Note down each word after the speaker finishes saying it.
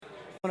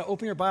I want to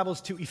open your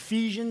Bibles to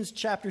Ephesians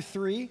chapter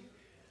 3.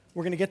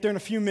 We're going to get there in a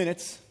few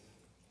minutes,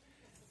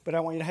 but I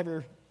want you to have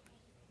your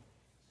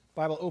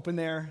Bible open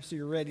there so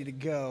you're ready to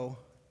go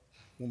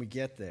when we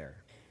get there.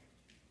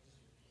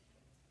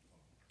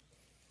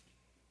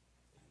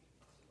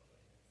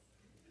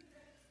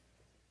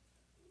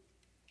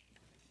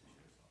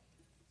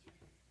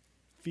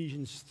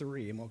 Ephesians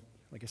 3, and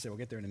like I said, we'll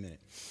get there in a minute.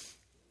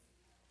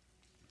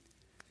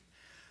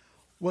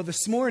 Well,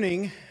 this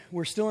morning,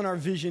 we're still in our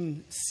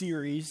vision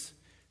series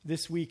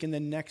this week and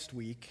then next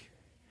week.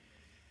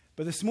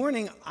 But this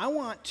morning, I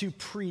want to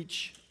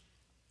preach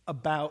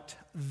about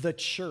the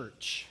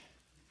church.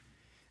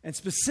 And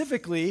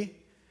specifically,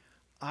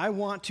 I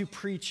want to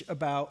preach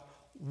about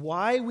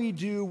why we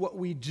do what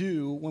we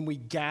do when we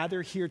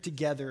gather here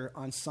together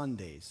on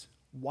Sundays.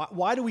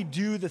 Why do we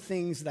do the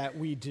things that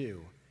we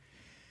do?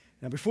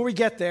 Now, before we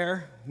get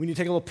there, we need to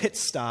take a little pit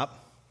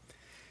stop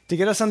to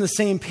get us on the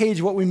same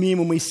page what we mean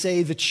when we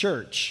say the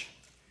church.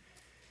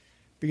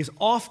 Because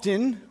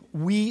often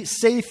we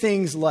say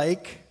things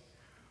like,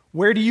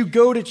 where do you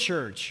go to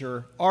church?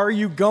 Or are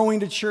you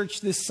going to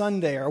church this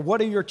Sunday? Or what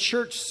are your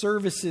church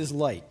services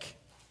like?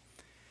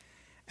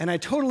 And I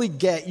totally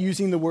get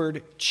using the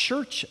word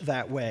church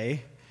that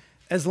way,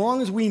 as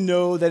long as we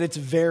know that it's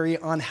very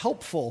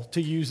unhelpful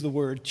to use the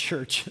word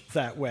church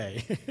that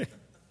way.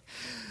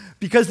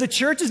 Because the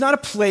church is not a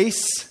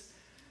place.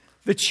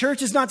 The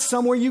church is not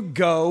somewhere you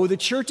go. The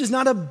church is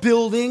not a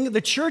building. The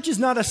church is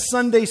not a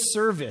Sunday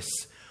service.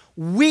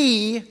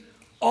 We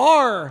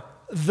are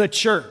the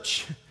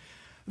church.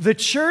 The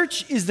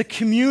church is the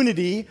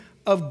community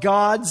of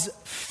God's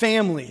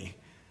family.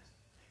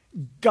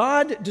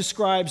 God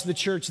describes the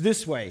church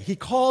this way. He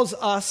calls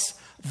us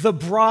the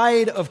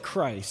bride of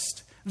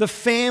Christ, the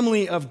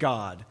family of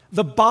God,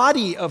 the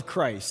body of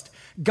Christ,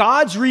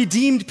 God's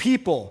redeemed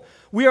people.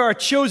 We are a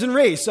chosen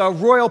race, a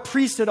royal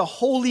priesthood, a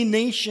holy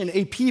nation,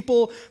 a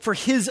people for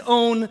his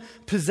own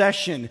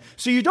possession.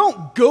 So you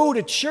don't go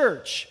to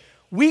church.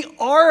 We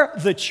are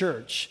the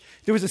church.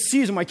 There was a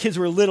season when my kids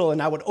were little,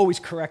 and I would always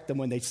correct them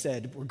when they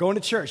said, we're going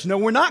to church. No,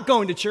 we're not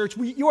going to church.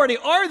 You already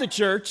are the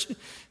church.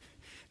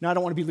 Now, I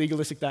don't want to be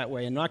legalistic that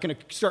way. I'm not going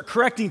to start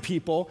correcting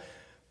people,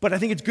 but I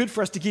think it's good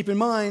for us to keep in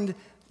mind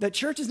that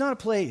church is not a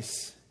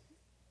place.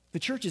 The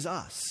church is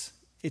us.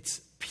 It's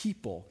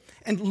people.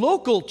 And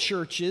local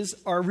churches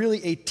are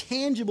really a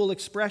tangible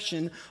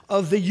expression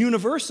of the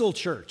universal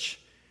church,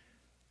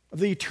 of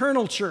the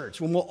eternal church,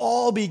 when we'll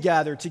all be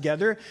gathered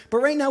together.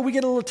 But right now, we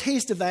get a little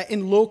taste of that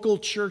in local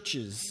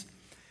churches.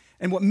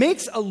 And what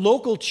makes a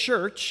local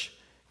church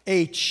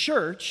a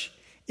church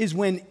is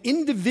when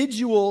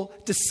individual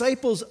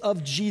disciples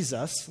of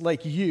Jesus,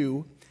 like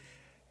you,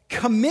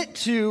 commit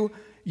to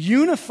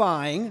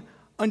unifying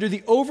under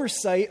the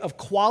oversight of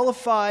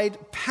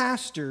qualified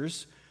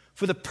pastors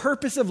for the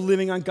purpose of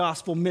living on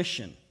gospel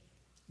mission.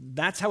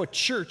 That's how a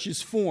church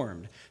is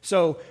formed.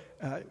 So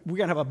we're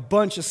going to have a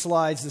bunch of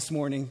slides this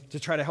morning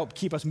to try to help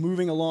keep us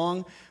moving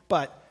along.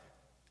 But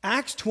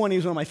Acts 20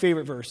 is one of my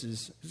favorite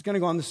verses. It's going to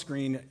go on the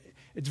screen.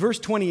 It's verse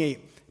 28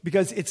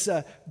 because it's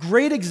a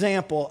great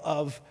example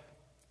of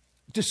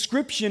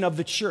description of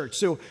the church.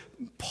 So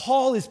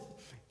Paul is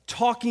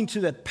talking to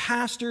the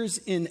pastors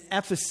in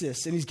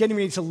Ephesus, and he's getting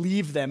ready to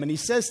leave them, and he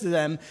says to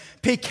them,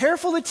 pay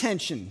careful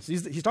attention.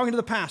 He's talking to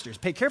the pastors.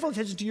 Pay careful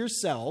attention to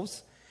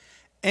yourselves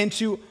and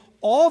to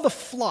all the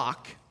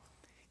flock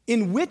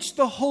in which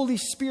the Holy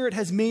Spirit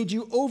has made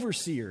you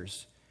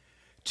overseers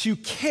to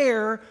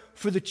care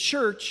for the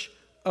church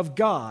of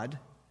God,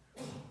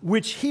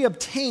 which he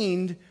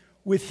obtained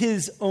with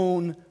his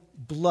own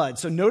blood.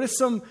 So notice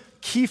some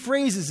key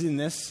phrases in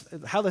this,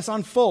 how this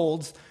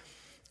unfolds.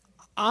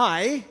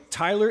 I,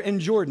 Tyler and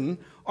Jordan,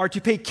 are to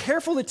pay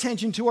careful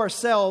attention to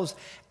ourselves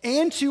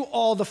and to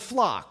all the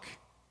flock.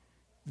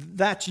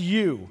 That's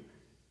you.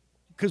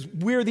 Because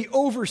we're the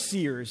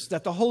overseers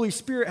that the Holy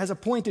Spirit has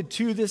appointed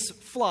to this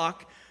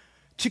flock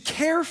to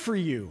care for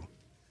you.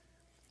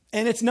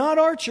 And it's not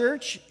our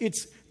church,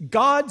 it's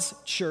God's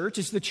church.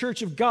 It's the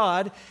church of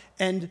God.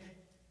 And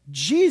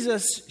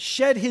Jesus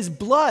shed his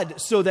blood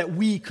so that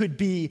we could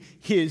be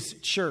his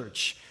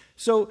church.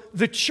 So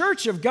the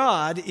church of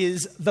God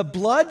is the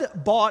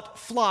blood-bought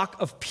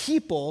flock of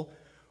people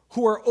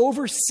who are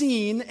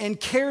overseen and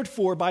cared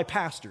for by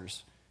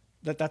pastors.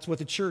 That's what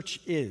the church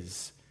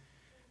is.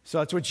 So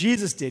that's what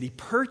Jesus did. He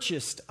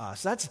purchased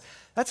us.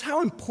 That's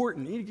how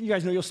important. You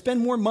guys know you'll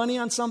spend more money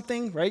on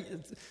something, right?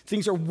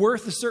 Things are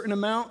worth a certain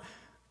amount.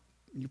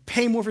 You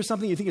pay more for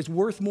something you think it's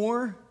worth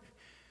more.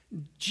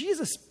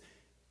 Jesus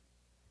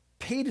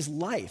paid his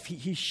life.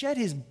 He shed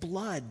his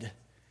blood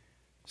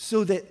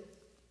so that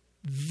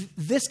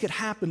this could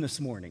happen this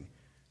morning,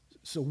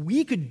 so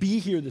we could be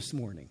here this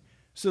morning,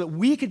 so that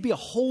we could be a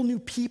whole new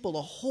people,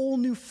 a whole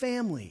new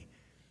family,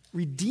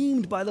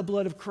 redeemed by the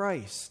blood of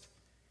Christ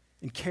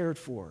and cared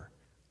for.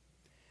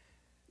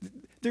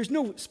 There's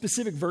no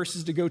specific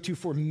verses to go to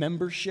for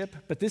membership,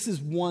 but this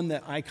is one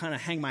that I kind of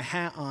hang my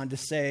hat on to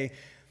say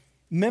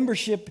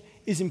membership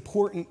is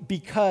important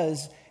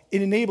because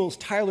it enables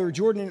Tyler,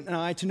 Jordan, and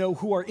I to know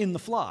who are in the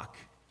flock,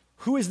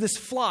 Who is this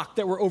flock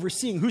that we're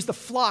overseeing? Who's the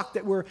flock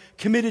that we're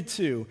committed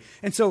to?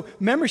 And so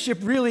membership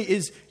really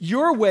is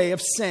your way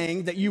of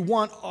saying that you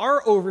want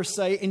our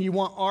oversight and you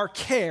want our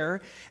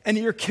care, and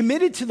that you're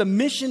committed to the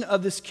mission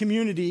of this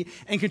community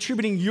and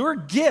contributing your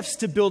gifts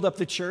to build up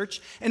the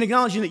church and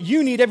acknowledging that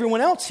you need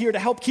everyone else here to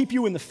help keep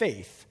you in the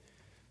faith.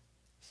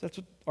 So that's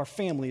what our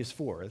family is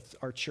for. It's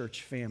our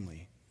church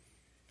family.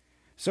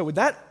 So with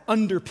that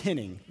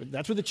underpinning,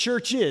 that's what the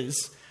church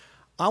is,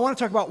 I want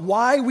to talk about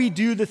why we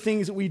do the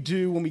things that we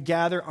do when we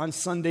gather on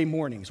Sunday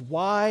mornings.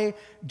 Why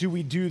do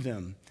we do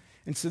them?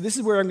 And so this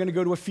is where I'm going to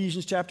go to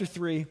Ephesians chapter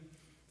 3.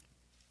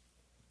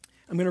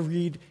 I'm going to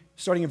read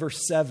starting in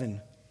verse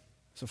 7.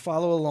 So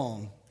follow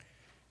along.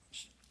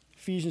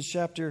 Ephesians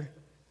chapter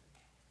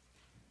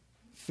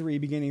 3,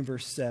 beginning in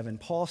verse 7.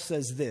 Paul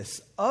says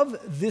this,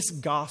 "Of this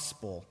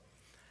gospel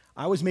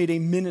I was made a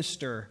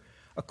minister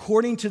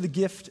according to the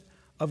gift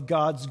of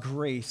God's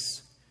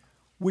grace,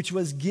 which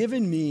was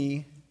given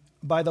me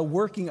by the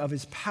working of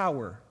his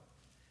power.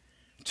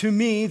 To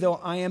me, though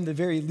I am the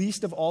very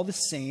least of all the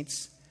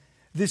saints,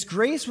 this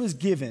grace was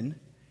given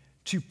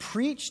to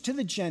preach to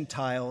the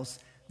Gentiles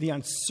the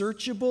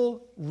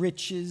unsearchable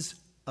riches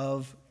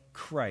of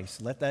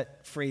Christ." Let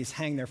that phrase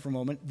hang there for a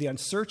moment. The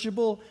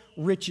unsearchable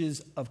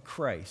riches of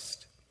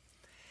Christ.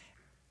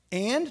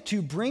 "And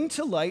to bring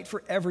to light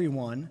for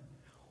everyone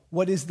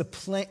what is the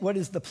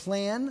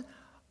plan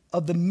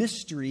of the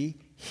mystery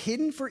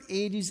hidden for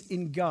ages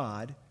in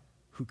God,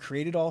 who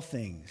created all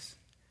things,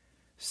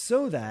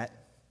 so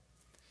that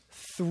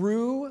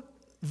through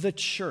the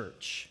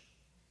church,"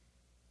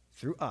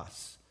 through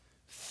us,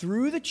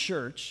 "through the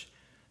church,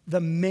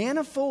 the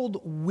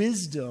manifold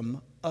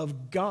wisdom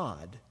of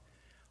God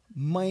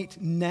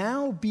might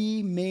now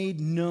be made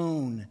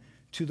known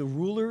to the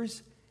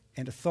rulers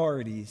and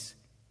authorities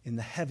in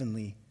the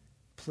heavenly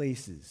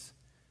places."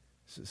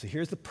 So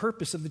here's the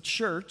purpose of the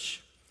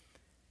church.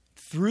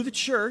 Through the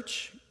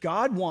church,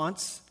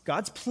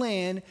 God's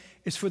plan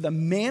is for the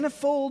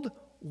manifold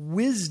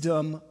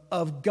wisdom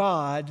of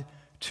God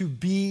to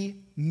be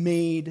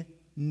made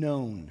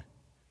known.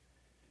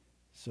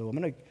 So I'm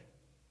going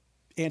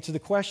to answer the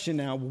question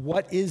now,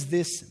 what is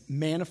this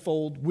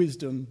manifold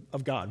wisdom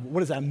of God? What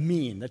does that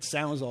mean? That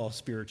sounds all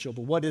spiritual,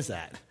 but what is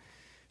that?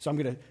 So I'm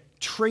going to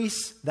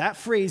trace that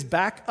phrase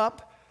back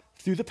up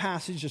through the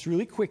passage just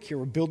really quick here.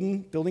 We're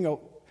building a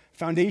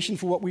foundation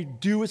for what we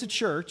do as a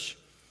church.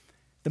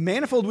 The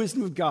manifold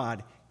wisdom of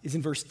God is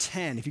in verse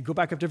 10. If you go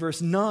back up to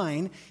verse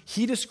 9,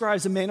 he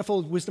describes the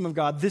manifold wisdom of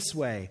God this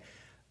way: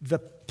 the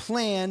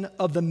plan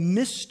of the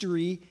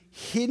mystery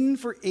hidden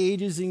for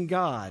ages in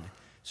God.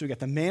 So we've got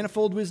the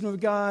manifold wisdom of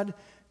God,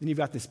 then you've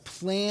got this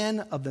plan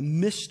of the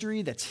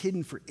mystery that's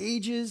hidden for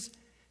ages.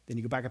 Then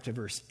you go back up to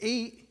verse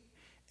 8,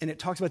 and it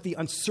talks about the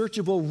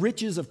unsearchable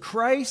riches of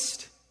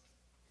Christ.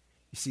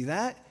 You see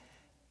that?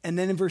 And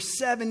then in verse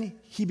 7,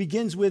 he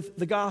begins with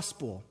the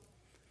gospel.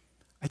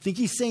 I think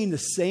he's saying the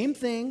same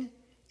thing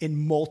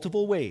in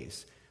multiple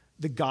ways.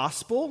 The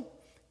gospel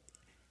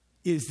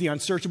is the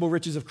unsearchable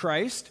riches of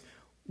Christ,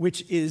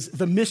 which is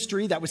the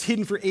mystery that was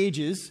hidden for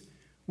ages,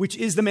 which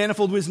is the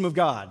manifold wisdom of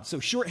God. So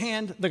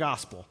shorthand, the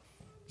gospel.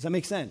 Does that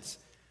make sense?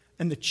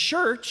 And the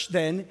church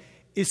then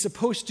is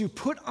supposed to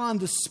put on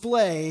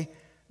display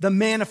the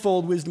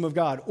manifold wisdom of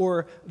God,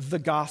 or the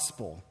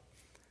gospel.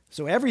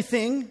 So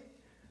everything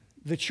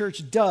the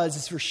church does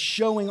is for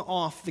showing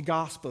off the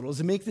gospel. It was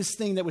to make this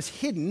thing that was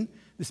hidden,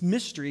 this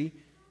mystery,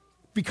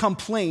 become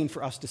plain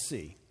for us to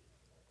see.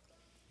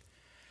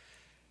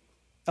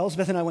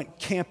 Elizabeth and I went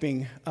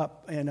camping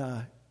up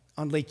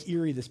on Lake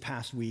Erie this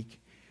past week.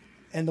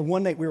 And the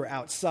one night we were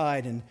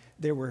outside, and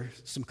there were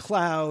some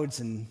clouds,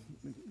 and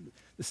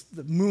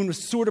the moon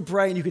was sort of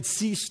bright, and you could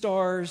see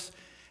stars.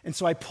 And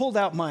so I pulled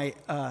out my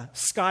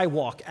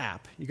Skywalk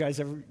app. You guys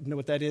ever know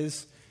what that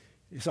is?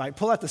 So I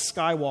pull out the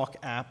Skywalk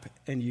app,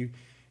 and you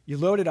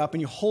load it up,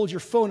 and you hold your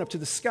phone up to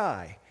the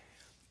sky.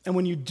 And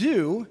when you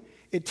do,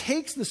 it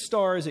takes the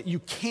stars that you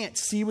can't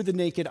see with the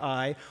naked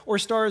eye, or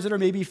stars that are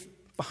maybe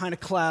behind a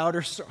cloud,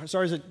 or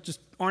stars that just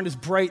aren't as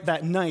bright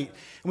that night.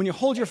 And when you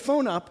hold your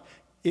phone up,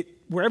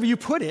 wherever you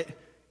put it,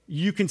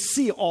 you can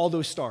see all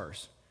those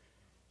stars.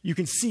 You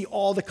can see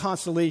all the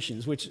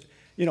constellations, which,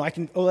 I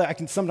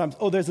can sometimes,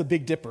 there's a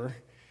Big Dipper.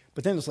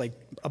 But then there's like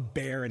a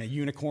bear and a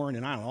unicorn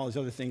and I don't know, all these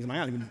other things. And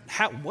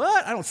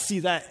I don't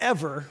see that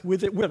ever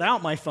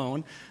without my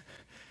phone.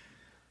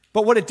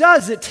 But what it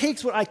does, it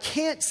takes what I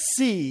can't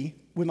see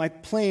with my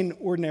plain,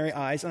 ordinary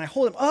eyes, and I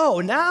hold it.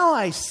 Oh, now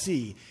I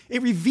see.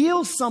 It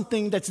reveals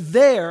something that's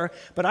there,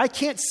 but I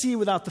can't see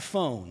without the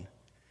phone.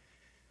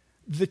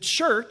 The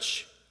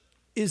church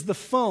is the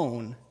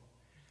phone.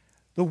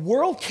 The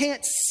world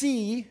can't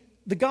see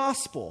the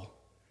gospel.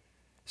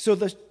 So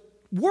the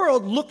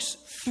world looks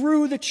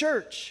through the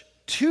church,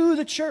 to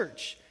the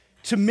church,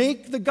 to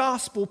make the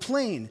gospel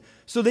plain,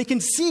 so they can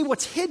see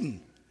what's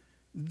hidden.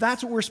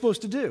 That's what we're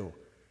supposed to do.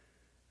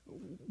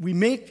 We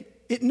make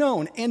it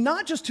known, and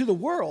not just to the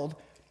world,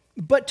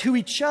 but to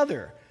each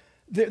other.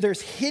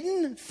 There's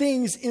hidden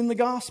things in the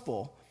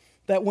gospel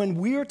that when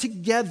we're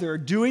together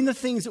doing the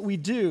things that we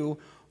do,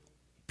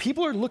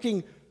 people are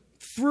looking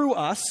through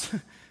us,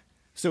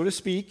 so to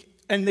speak,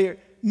 and the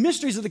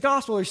mysteries of the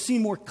gospel are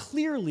seen more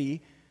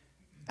clearly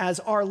as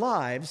our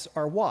lives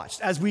are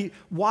watched, as we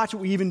watch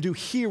what we even do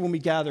here when we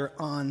gather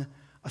on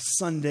a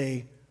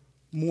Sunday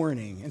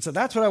morning. And so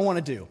that's what I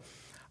want to do.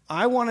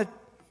 I want to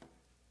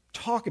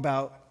talk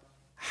about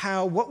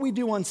how what we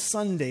do on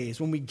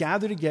Sundays when we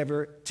gather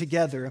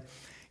together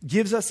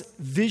gives us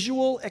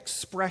visual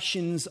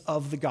expressions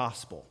of the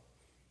gospel.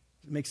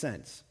 Does it make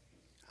sense?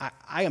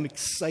 I am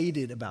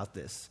excited about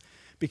this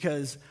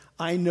because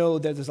I know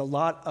that there's a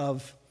lot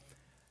of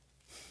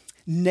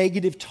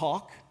negative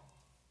talk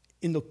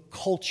in the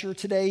culture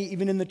today,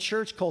 even in the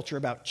church culture,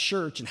 about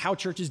church and how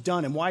church is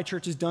done and why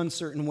church is done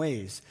certain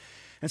ways.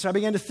 And so I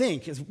began to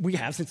think, as we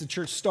have since the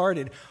church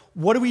started,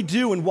 what do we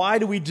do and why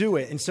do we do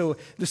it? And so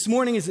this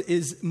morning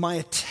is my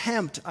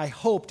attempt, I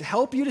hope, to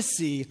help you to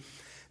see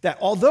that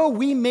although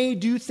we may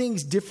do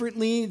things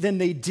differently than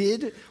they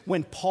did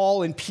when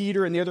Paul and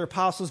Peter and the other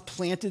apostles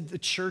planted the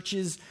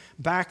churches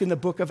back in the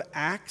book of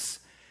Acts,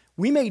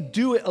 we may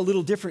do it a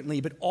little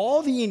differently, but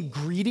all the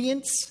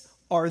ingredients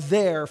are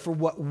there for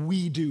what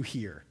we do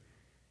here.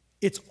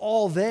 It's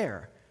all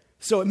there.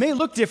 So it may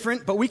look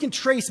different, but we can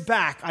trace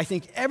back, I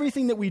think,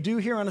 everything that we do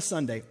here on a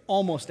Sunday,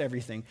 almost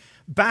everything,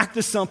 back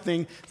to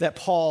something that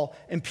Paul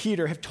and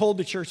Peter have told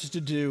the churches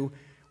to do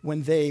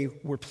when they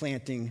were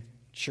planting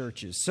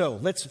churches. So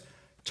let's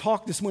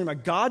talk this morning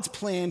about God's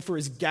plan for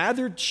his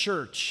gathered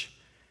church,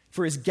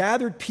 for his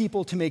gathered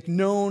people to make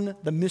known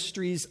the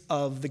mysteries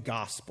of the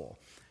gospel.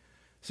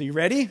 So you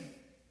ready?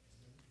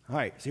 All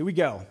right, so here we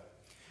go.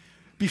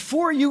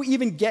 Before you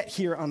even get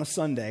here on a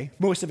Sunday,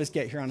 most of us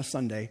get here on a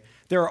Sunday,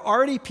 there are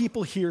already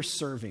people here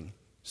serving.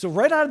 So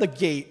right out of the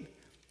gate,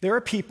 there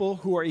are people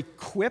who are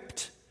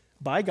equipped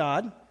by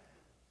God,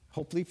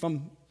 hopefully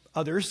from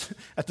others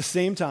at the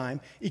same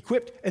time,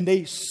 equipped, and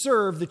they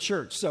serve the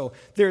church. So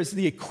there's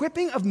the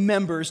equipping of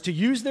members to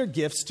use their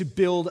gifts to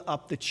build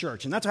up the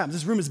church. And that's what happens.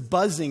 This room is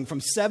buzzing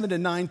from 7 to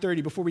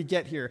 9:30 before we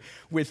get here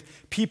with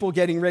people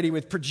getting ready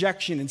with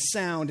projection and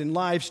sound and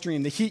live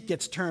stream. The heat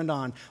gets turned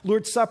on.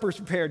 Lord's Supper is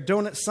prepared.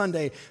 Donut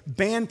Sunday.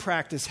 Band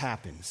practice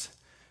happens.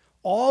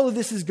 All of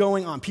this is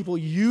going on. People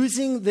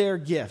using their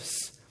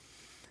gifts.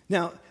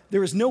 Now,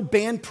 there is no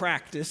band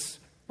practice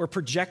or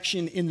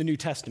projection in the New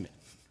Testament.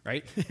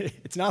 Right?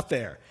 It's not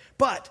there.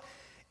 But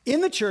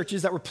in the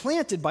churches that were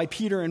planted by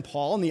Peter and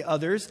Paul and the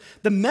others,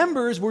 the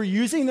members were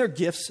using their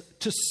gifts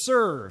to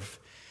serve.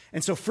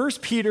 And so 1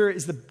 Peter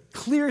is the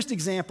clearest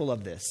example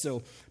of this.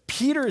 So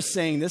Peter is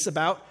saying this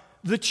about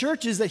the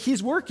churches that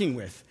he's working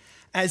with.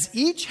 As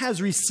each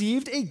has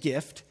received a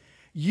gift,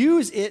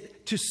 use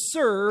it to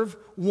serve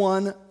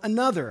one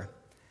another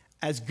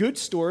as good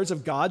stores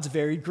of God's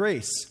varied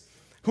grace.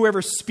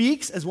 Whoever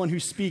speaks as one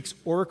who speaks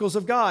oracles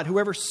of God.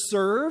 Whoever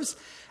serves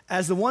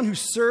as the one who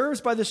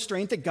serves by the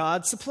strength that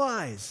God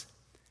supplies.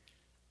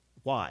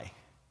 Why?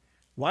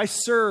 Why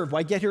serve?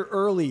 Why get here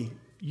early?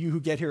 You who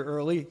get here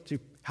early to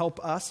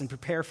help us and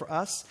prepare for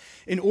us.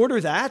 In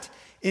order that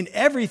in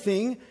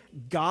everything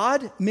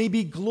God may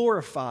be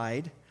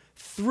glorified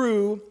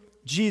through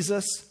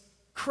Jesus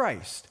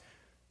Christ.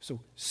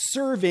 So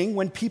serving,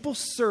 when people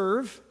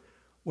serve,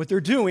 what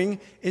they're doing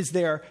is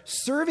they're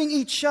serving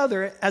each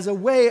other as a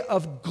way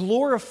of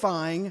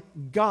glorifying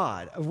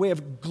God, a way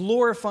of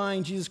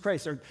glorifying Jesus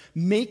Christ. They're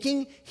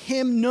making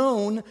him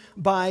known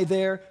by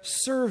their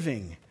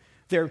serving.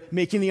 They're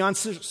making the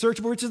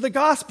unsearchable riches of the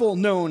gospel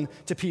known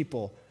to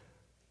people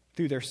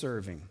through their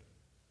serving.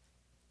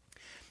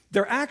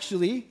 They're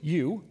actually,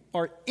 you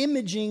are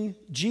imaging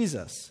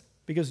Jesus,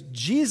 because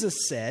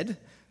Jesus said,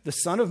 the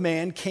Son of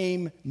Man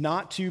came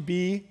not to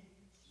be,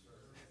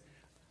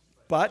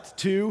 but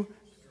to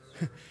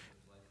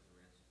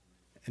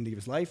and to give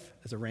his life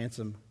as a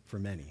ransom for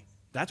many.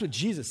 That's what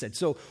Jesus said.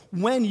 So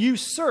when you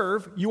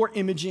serve, you are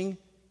imaging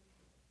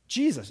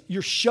Jesus.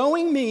 You're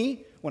showing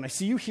me, when I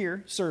see you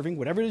here serving,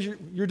 whatever it is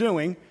you're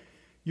doing,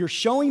 you're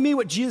showing me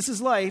what Jesus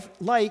is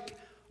like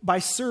by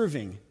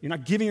serving. You're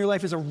not giving your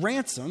life as a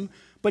ransom,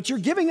 but you're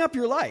giving up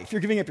your life.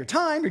 You're giving up your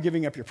time. You're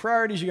giving up your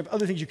priorities. You have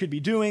other things you could be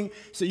doing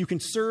so you can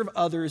serve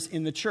others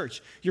in the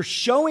church. You're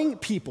showing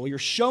people, you're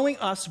showing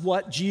us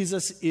what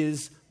Jesus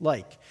is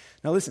like.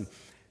 Now listen,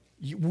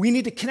 we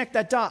need to connect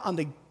that dot on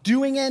the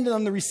doing end and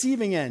on the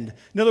receiving end.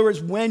 In other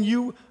words, when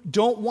you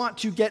don't want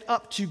to get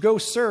up to go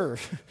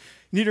serve,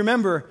 you need to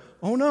remember,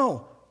 oh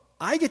no,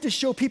 I get to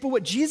show people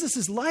what Jesus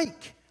is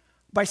like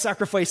by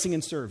sacrificing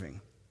and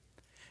serving.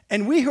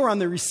 And we who are on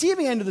the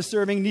receiving end of the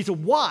serving need to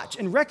watch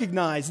and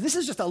recognize this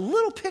is just a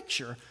little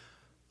picture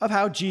of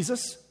how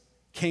Jesus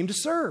came to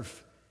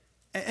serve.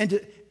 And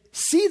to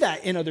see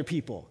that in other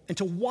people and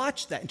to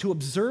watch that and to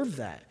observe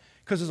that.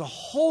 Because there's a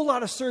whole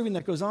lot of serving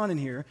that goes on in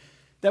here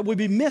that would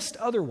be missed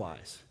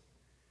otherwise.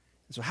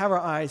 And so have our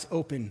eyes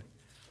open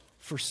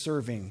for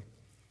serving.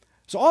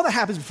 So all that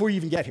happens before you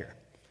even get here.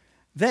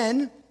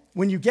 Then,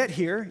 when you get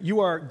here, you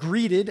are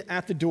greeted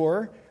at the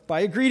door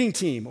by a greeting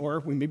team,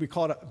 or we maybe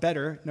call it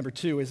better, number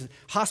 2, is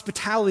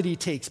hospitality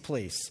takes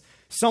place.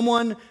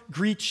 Someone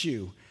greets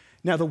you.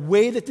 Now, the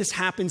way that this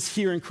happens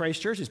here in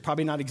Christ Church is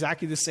probably not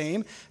exactly the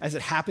same as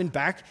it happened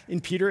back in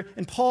Peter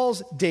and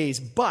Paul's days,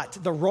 but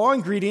the raw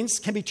ingredients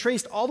can be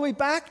traced all the way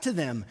back to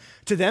them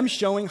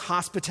showing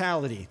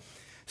hospitality.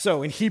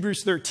 So in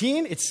Hebrews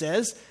 13, it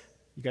says,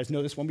 you guys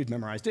know this one, we've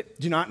memorized it,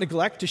 do not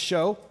neglect to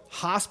show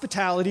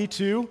hospitality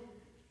to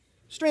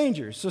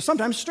strangers. So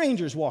sometimes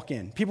strangers walk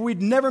in, people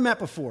we'd never met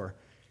before,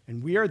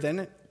 and we are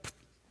then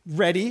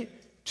ready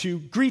to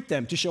greet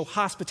them, to show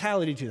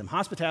hospitality to them.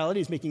 Hospitality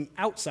is making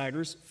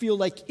outsiders feel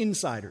like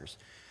insiders.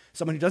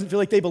 Someone who doesn't feel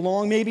like they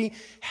belong, maybe,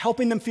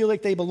 helping them feel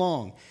like they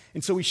belong.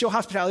 And so we show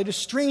hospitality to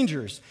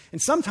strangers.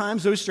 And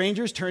sometimes those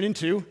strangers turn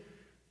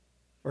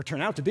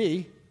out to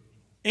be,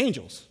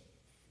 angels.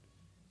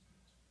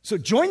 So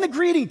join the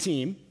greeting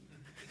team,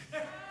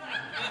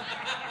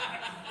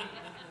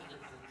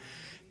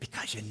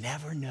 because you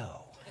never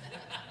know.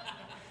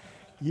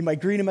 You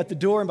might greet them at the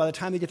door, and by the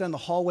time they get down the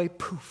hallway,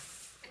 poof.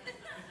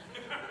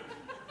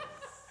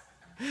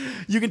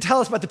 You can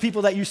tell us about the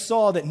people that you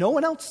saw that no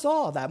one else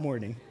saw that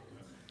morning.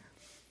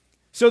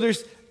 So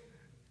there's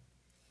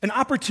an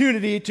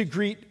opportunity to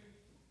greet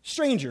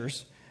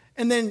strangers.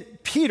 And then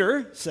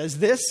Peter says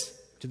this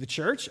to the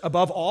church,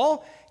 above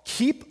all,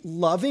 keep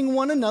loving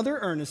one another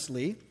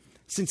earnestly,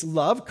 since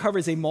love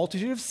covers a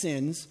multitude of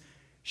sins.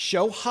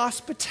 Show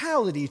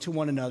hospitality to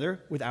one another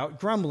without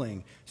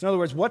grumbling. So in other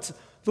words, what's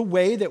the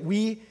way that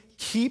we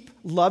keep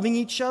loving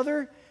each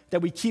other,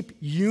 that we keep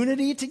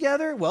unity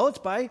together? Well, it's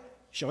by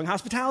showing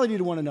hospitality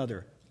to one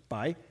another,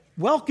 by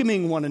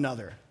welcoming one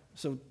another.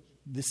 So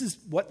this is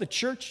what the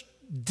church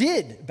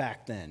did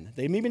back then.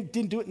 They maybe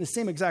didn't do it in the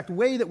same exact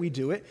way that we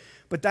do it,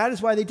 but that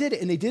is why they did it.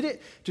 And they did it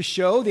to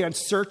show the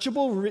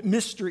unsearchable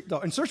mystery,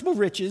 the unsearchable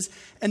riches,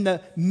 and the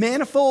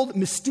manifold,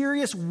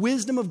 mysterious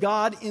wisdom of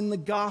God in the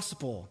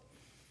gospel.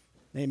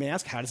 They may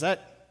ask, how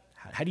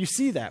do you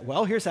see that?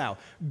 Well, here's how.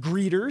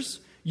 Greeters,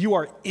 you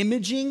are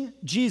imaging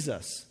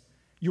Jesus.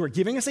 You are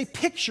giving us a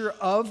picture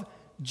of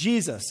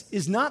Jesus.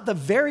 Is not the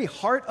very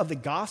heart of the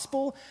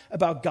gospel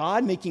about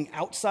God making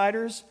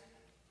outsiders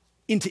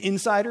into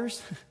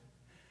insiders?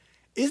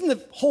 Isn't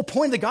the whole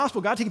point of the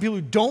gospel God taking people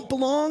who don't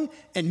belong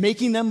and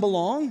making them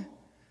belong?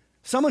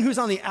 Someone who's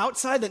on the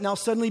outside that now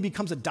suddenly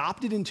becomes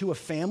adopted into a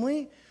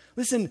family?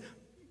 Listen,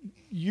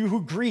 you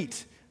who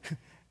greet,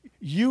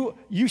 you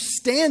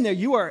stand there,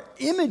 you are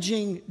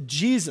imaging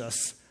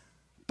Jesus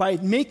by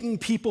making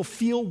people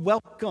feel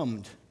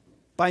welcomed,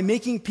 by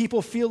making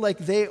people feel like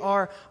they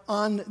are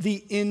on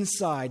the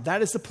inside.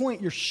 That is the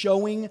point. You're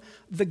showing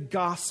the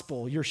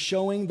gospel. You're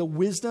showing the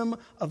wisdom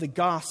of the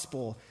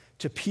gospel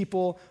to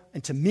people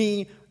and to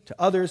me, to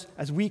others,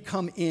 as we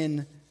come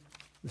into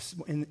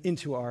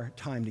our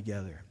time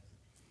together.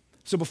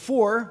 So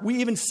before we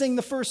even sing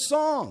the first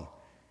song,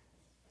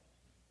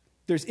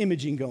 there's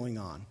imaging going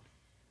on.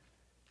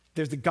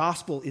 The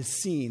gospel is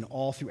seen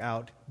all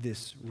throughout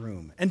this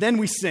room. And then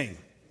we sing.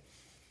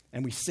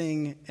 And we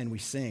sing and we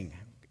sing.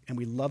 And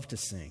we love to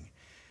sing.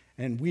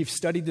 And we've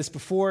studied this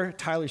before.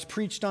 Tyler's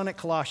preached on it.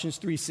 Colossians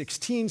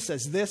 3:16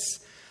 says this,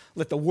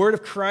 let the word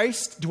of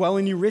Christ dwell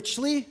in you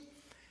richly,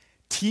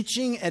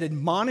 teaching and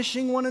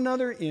admonishing one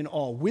another in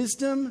all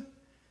wisdom,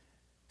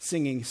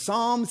 singing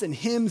psalms and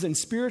hymns and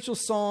spiritual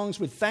songs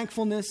with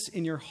thankfulness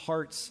in your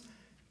hearts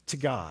to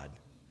God.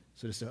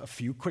 So just a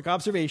few quick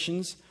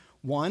observations.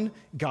 One,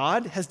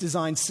 God has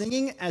designed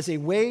singing as a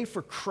way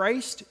for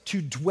Christ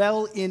to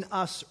dwell in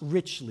us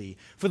richly,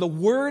 for the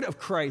word of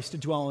Christ to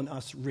dwell in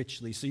us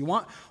richly. So you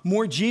want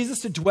more Jesus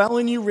to dwell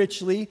in you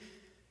richly,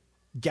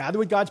 gather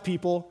with God's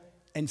people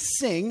and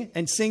sing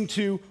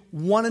to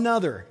one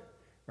another.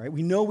 Right?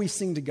 We know we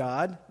sing to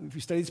God.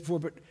 We've studied this before,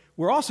 but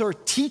we're also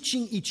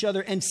teaching each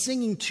other and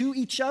singing to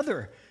each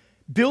other,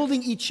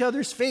 building each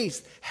other's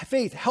faith,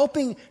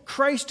 helping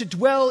Christ to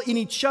dwell in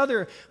each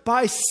other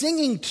by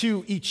singing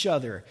to each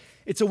other.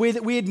 It's a way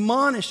that we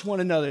admonish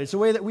one another. It's a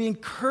way that we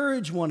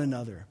encourage one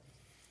another.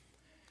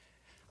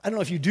 I don't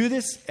know if you do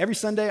this. Every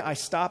Sunday I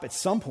stop at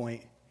some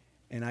point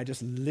and I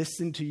just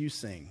listen to you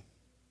sing.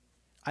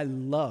 I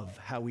love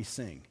how we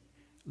sing.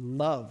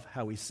 Love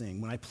how we sing.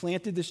 When I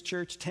planted this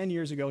church 9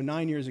 years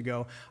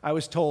ago, I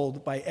was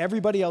told by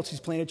everybody else who's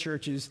planted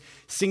churches,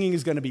 singing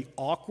is going to be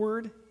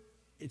awkward.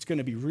 It's going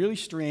to be really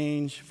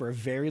strange for a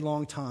very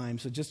long time,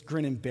 so just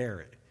grin and bear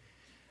it.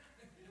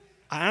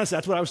 Honestly,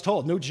 that's what I was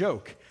told, no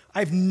joke.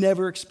 I've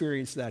never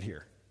experienced that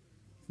here.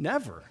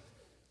 Never.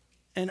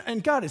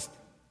 And God has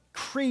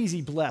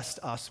crazy blessed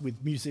us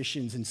with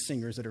musicians and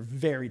singers that are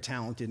very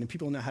talented, and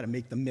people know how to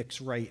make the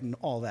mix right and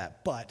all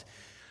that. But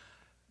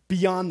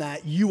beyond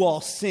that, you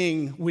all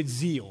sing with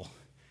zeal.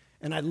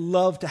 And I'd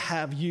love to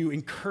have you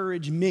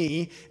encourage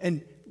me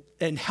and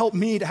help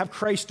me to have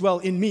Christ dwell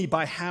in me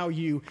by how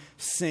you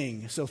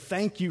sing. So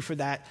thank you for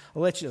that.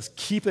 Let's just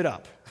keep it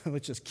up.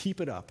 Let's just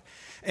keep it up.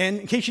 And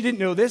in case you didn't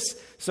know this,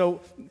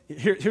 so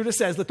here it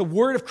says, let the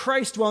word of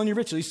Christ dwell in you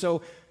richly.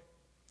 So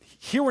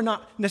here we're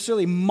not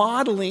necessarily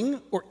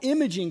modeling or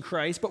imaging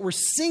Christ, but we're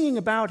singing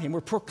about him.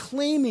 We're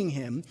proclaiming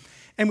him.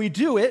 And we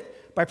do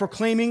it by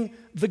proclaiming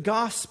the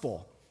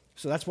gospel.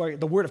 So that's why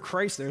the word of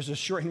Christ there is a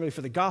shorthand really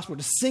for the gospel,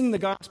 to sing the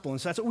gospel.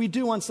 And so that's what we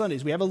do on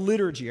Sundays. We have a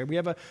liturgy, or we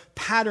have a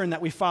pattern that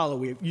we follow.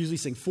 We usually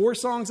sing 4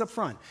 songs up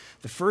front.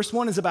 The first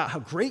one is about how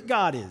great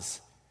God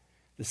is.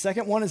 The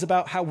second one is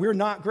about how we're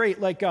not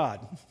great like God.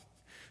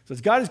 So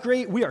as God is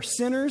great, we are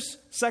sinners.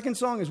 Second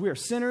song is we are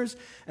sinners.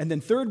 And then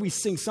third, we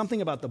sing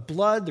something about the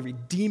blood, the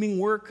redeeming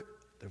work,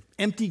 the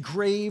empty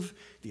grave,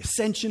 the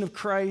ascension of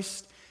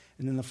Christ.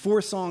 And then the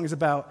fourth song is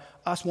about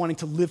us wanting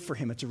to live for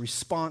him. It's a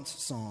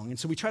response song. And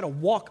so we try to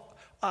walk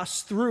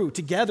us through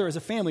together as a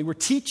family. We're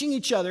teaching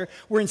each other.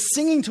 We're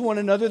singing to one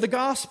another the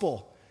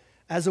gospel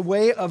as a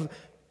way of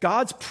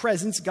God's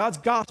presence, God's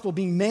gospel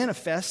being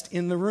manifest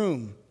in the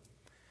room.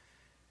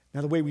 Now,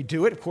 the way we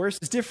do it, of course,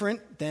 is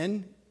different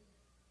than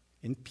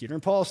in Peter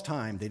and Paul's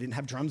time. They didn't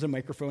have drums and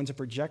microphones and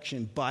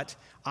projection, but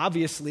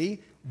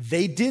obviously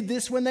they did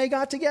this when they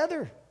got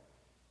together.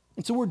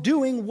 And so we're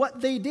doing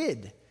what they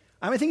did.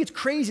 I think it's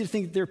crazy to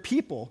think that there are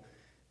people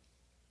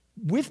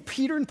with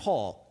Peter and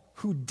Paul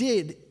who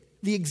did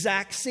the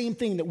exact same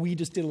thing that we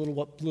just did a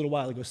little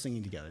while ago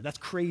singing together. That's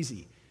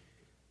crazy.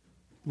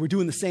 We're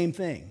doing the same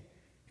thing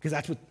because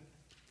that's what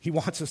he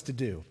wants us to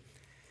do.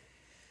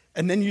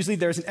 And then usually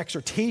there's an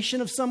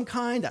exhortation of some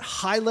kind that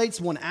highlights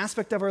one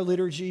aspect of our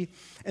liturgy.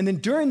 And then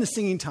during the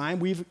singing time,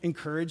 we've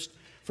encouraged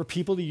for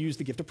people to use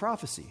the gift of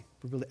prophecy,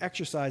 for people to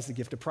exercise the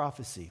gift of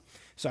prophecy.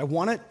 So I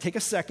want to take a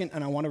second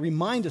and I want to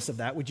remind us of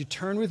that. Would you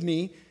turn with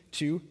me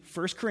to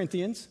 1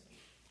 Corinthians?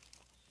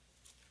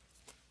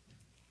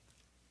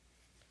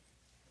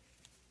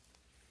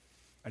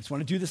 I just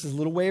want to do this as a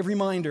little way of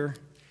reminder.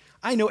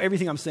 I know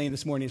everything I'm saying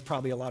this morning is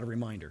probably a lot of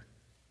reminder,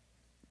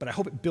 but I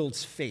hope it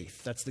builds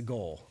faith. That's the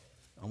goal.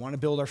 I want to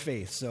build our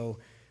faith, so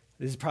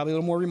this is probably a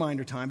little more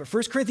reminder time. But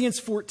 1 Corinthians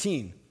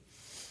 14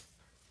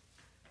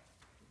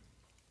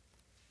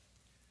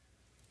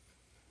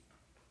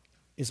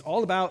 is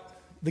all about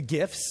the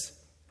gifts.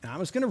 And I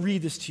was going to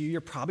read this to you. You're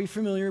probably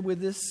familiar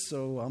with this,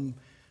 so I'm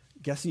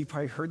guessing you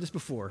probably heard this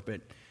before. But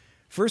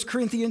 1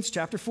 Corinthians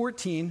chapter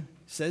 14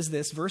 says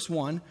this, verse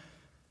 1,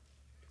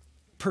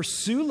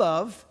 "Pursue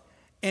love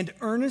and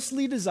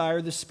earnestly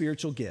desire the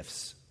spiritual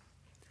gifts,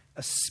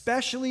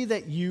 especially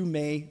that you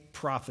may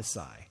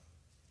prophesy.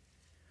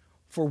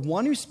 For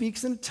one who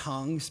speaks in a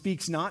tongue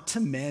speaks not to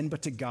men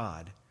but to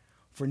God,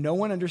 for no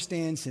one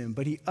understands him,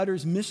 but he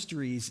utters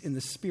mysteries in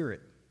the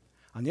Spirit.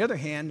 On the other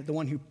hand, the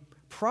one who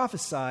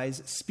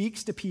prophesies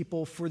speaks to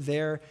people for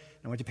their,"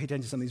 and I want you to pay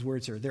attention to some of these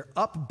words here, "their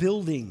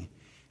upbuilding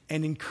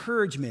and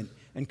encouragement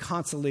and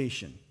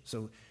consolation."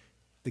 So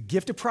the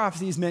gift of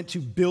prophecy is meant to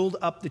build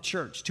up the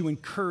church, to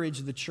encourage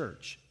the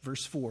church.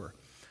 Verse 4,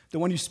 "The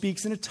one who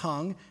speaks in a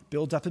tongue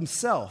builds up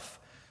himself,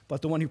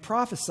 but the one who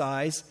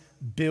prophesies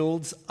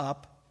builds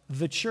up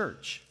the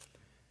church."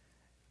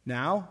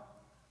 Now,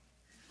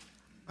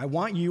 I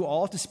want you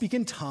all to speak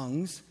in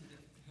tongues,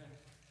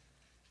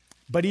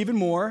 but even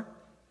more,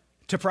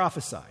 to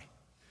prophesy.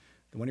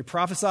 The one who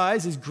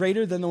prophesies is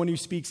greater than the one who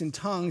speaks in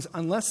tongues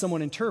unless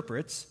someone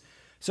interprets,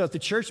 so that the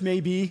church may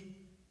be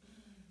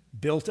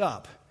built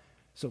up.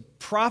 So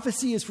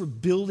prophecy is for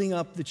building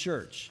up the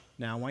church.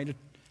 Now, I want you to,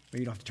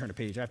 maybe you don't have to turn a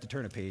page. I have to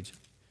turn a page.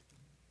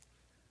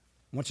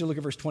 I want you to look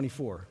at verse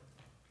 24.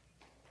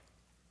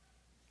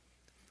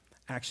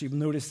 Actually,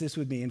 notice this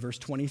with me in verse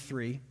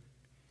 23.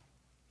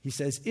 He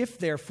says, "If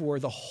therefore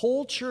the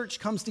whole church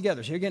comes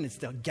together," so here again, it's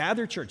the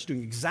gathered church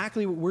doing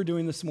exactly what we're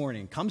doing this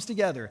morning, comes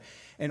together,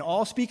 "and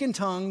all speak in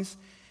tongues,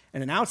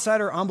 and an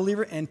outsider or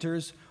unbeliever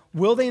enters,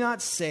 will they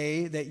not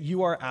say that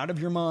you are out of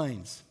your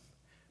minds?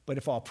 But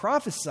if all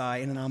prophesy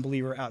and an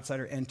unbeliever or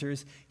outsider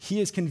enters,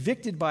 he is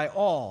convicted by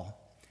all.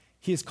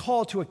 He is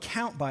called to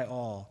account by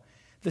all.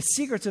 The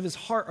secrets of his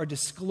heart are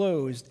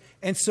disclosed,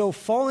 and so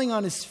falling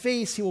on his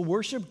face, he will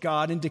worship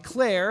God and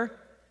declare,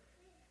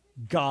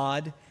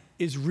 'God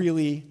is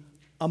really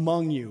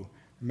among you.'"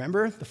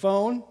 Remember the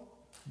phone?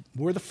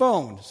 We're the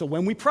phone. So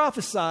when we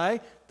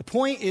prophesy, the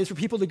point is for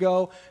people to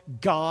go,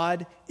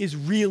 "God is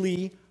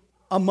really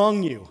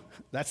among you."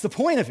 That's the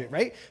point of it,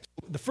 right?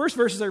 The first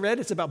verses I read,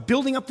 it's about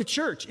building up the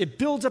church. It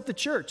builds up the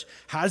church.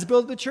 How does it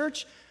build up the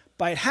church?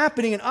 By it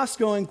happening and us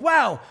going,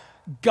 "Wow,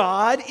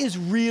 God is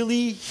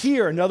really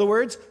here." In other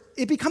words,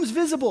 it becomes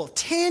visible,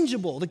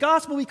 tangible. The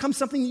gospel becomes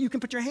something that you can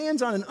put your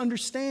hands on and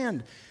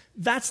understand.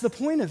 That's the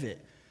point of it.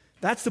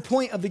 That's the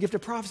point of the gift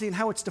of prophecy and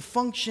how it's to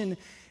function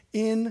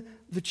in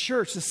the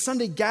church. The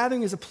Sunday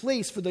gathering is a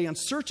place for the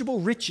unsearchable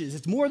riches.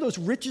 It's more of those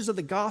riches of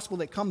the gospel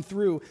that come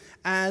through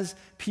as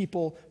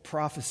people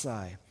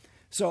prophesy.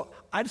 So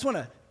I just want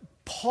to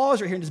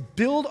pause right here and just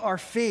build our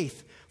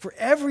faith for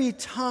every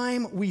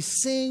time we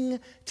sing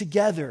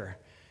together.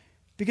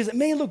 Because it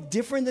may look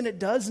different than it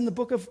does in the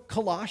book of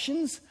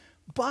Colossians,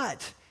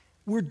 but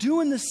we're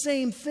doing the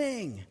same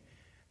thing.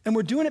 And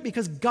we're doing it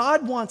because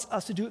God wants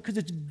us to do it because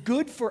it's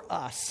good for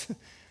us.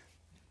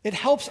 It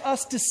helps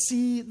us to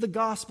see the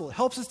gospel. It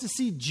helps us to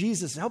see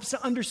Jesus. It helps us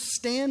to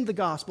understand the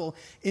gospel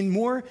in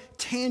more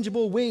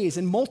tangible ways,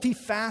 in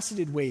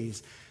multifaceted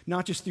ways,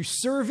 not just through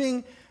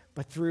serving,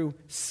 but through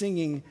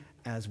singing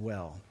as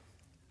well.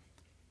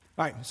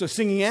 All right, so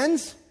singing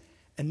ends,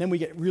 And then we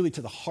get really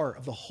to the heart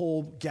of the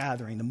whole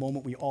gathering, the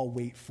moment we all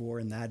wait for,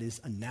 and that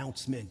is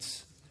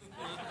announcements.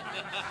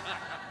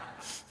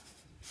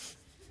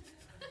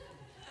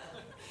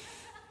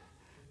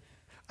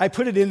 I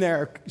put it in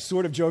there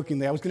sort of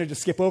jokingly. I was going to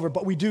just skip over,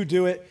 but we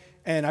do it,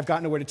 and I've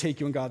got nowhere to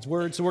take you in God's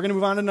word, so we're going to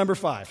move on to number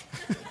 5.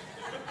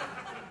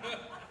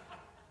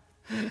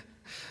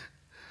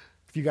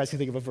 If you guys can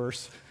think of a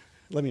verse,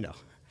 let me know.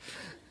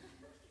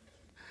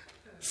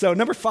 So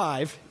number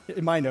 5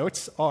 in my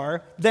notes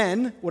are,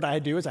 then what I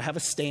do is I have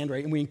a stand,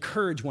 right, and we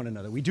encourage one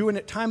another. We do it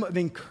at a time of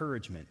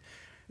encouragement.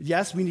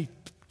 Yes, we need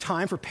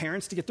time for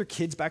parents to get their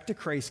kids back to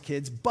Christ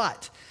kids,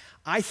 but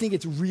I think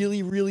it's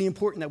really, really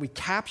important that we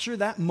capture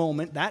that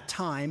moment, that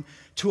time,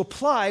 to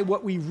apply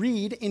what we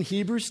read in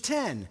Hebrews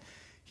 10.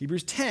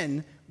 Hebrews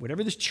 10,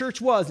 whatever this church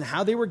was and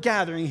how they were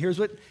gathering, here's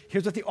what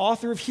the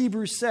author of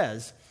Hebrews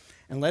says.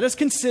 And let us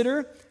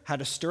consider how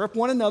to stir up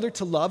one another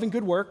to love and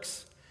good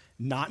works,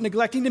 not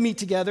neglecting to meet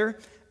together,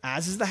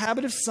 as is the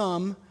habit of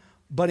some,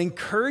 but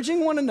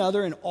encouraging one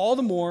another, and all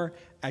the more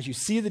as you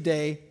see the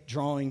day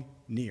drawing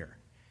near.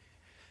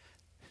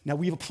 Now,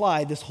 we've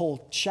applied this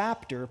whole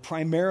chapter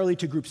primarily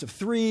to groups of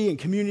 3 and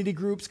community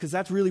groups, because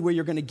that's really where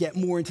you're going to get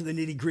more into the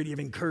nitty-gritty of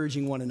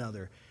encouraging one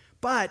another.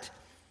 But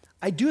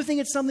I do think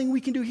it's something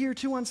we can do here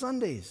too on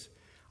Sundays.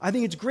 I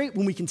think it's great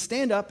when we can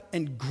stand up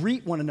and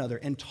greet one another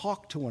and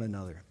talk to one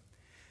another.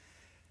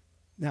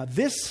 Now,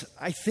 this,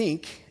 I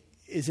think,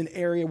 is an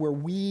area where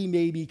we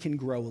maybe can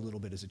grow a little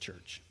bit as a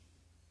church.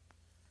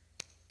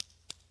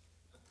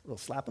 A little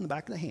slap on the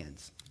back of the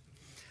hands.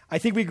 I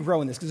think we can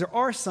grow in this, because there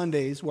are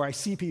Sundays where I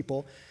see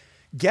people,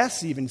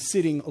 guests even,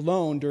 sitting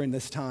alone during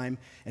this time,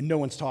 and no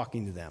one's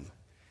talking to them.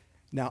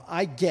 Now,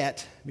 make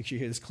sure you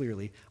hear this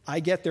clearly, I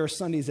get there are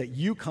Sundays that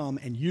you come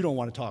and you don't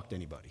want to talk to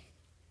anybody.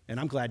 And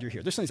I'm glad you're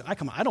here. There's Sundays I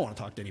come, I don't want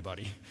to talk to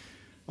anybody.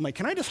 I'm like,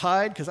 can I just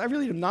hide? Because I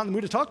really am not in the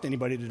mood to talk to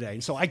anybody today.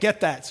 And so I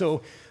get that.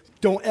 So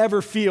don't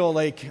ever feel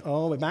like,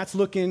 oh, Matt's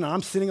looking,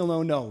 I'm sitting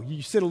alone. No,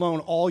 you sit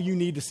alone all you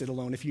need to sit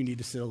alone if you need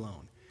to sit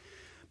alone.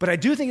 But I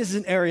do think this is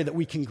an area that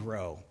we can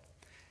grow.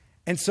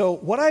 And so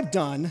what I've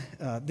done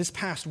this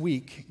past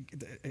week,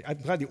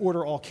 I'm glad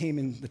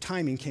the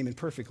timing came in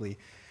perfectly.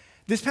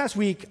 This past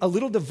week, a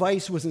little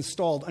device was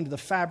installed under the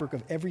fabric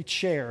of every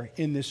chair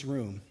in this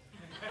room.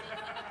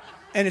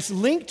 And it's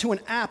linked to an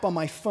app on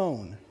my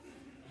phone.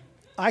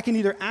 I can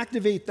either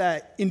activate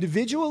that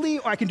individually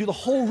or I can do the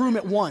whole room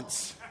at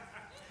once.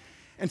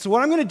 And so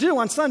what I'm going to do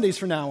on Sundays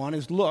from now on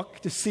is look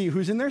to see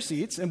who's in their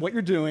seats and what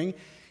you're doing.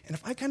 And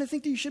if I kind of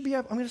think that you should be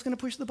up, I'm just going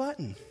to push the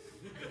button.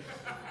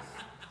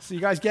 So you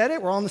guys get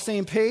it? We're all on the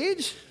same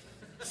page?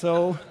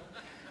 So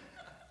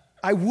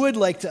I would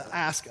like to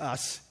ask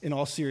us, in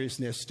all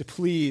seriousness, to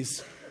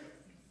please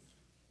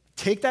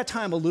take that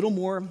time a little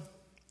more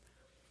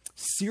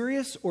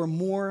serious or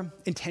more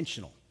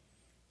intentional.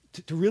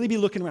 To really be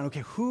looking around,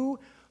 okay, who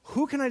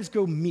can I just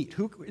go meet?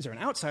 Is there an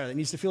outsider that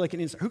needs to feel like an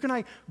insider? Who can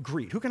I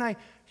greet? Who can I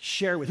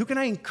share with? Who can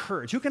I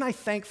encourage? Who can I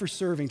thank for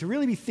serving? To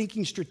really be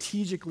thinking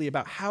strategically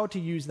about how to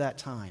use that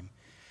time.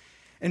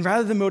 And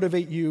rather than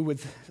motivate you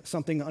with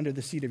something under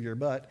the seat of your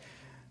butt,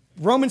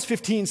 Romans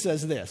 15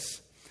 says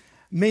this,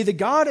 may the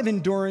God of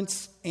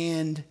endurance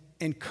and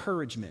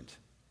encouragement,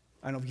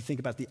 I don't know if you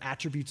think about the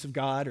attributes of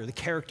God or the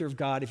character of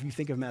God, if you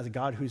think of him as a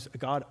God who's a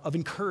God of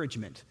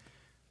encouragement,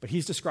 but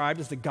he's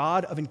described as the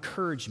God of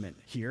encouragement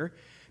here.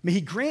 May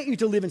he grant you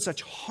to live in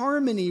such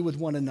harmony with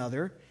one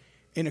another,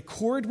 in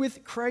accord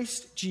with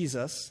Christ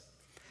Jesus,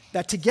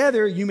 that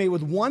together you may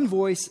with one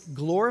voice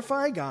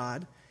glorify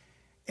God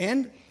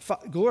and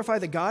glorify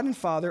the God and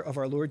Father of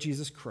our Lord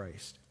Jesus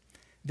Christ.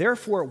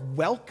 Therefore,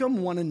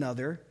 welcome one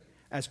another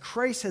as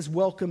Christ has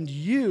welcomed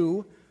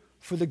you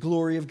for the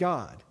glory of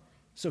God.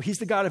 So he's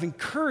the God of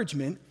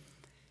encouragement,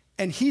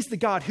 and he's the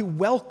God who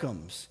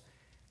welcomes.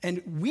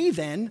 And we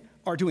then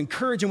are to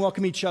encourage and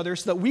welcome each other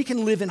so that we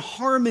can live in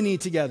harmony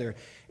together.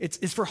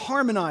 It's for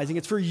harmonizing.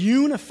 It's for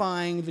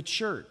unifying the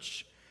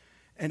church.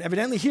 And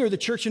evidently here, the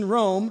church in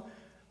Rome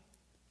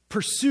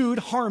pursued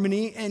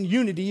harmony and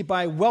unity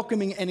by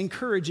welcoming and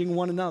encouraging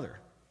one another.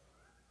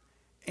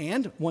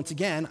 And once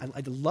again,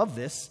 I love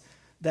this,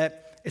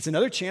 that it's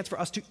another chance for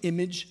us to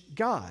image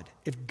God.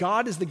 If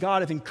God is the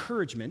God of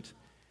encouragement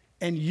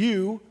and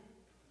you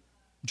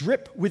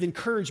drip with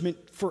encouragement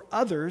for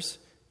others,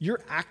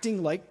 you're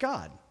acting like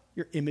God.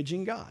 You're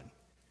imaging God.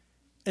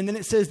 And then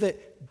it says that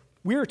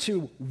we're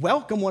to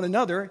welcome one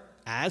another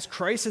as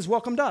Christ has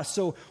welcomed us.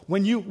 So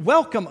when you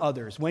welcome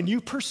others, when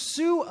you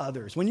pursue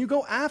others, when you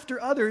go after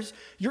others,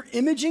 you're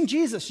imaging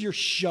Jesus. You're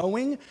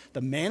showing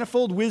the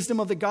manifold wisdom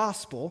of the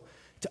gospel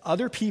to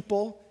other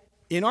people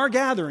in our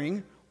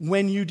gathering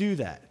when you do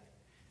that.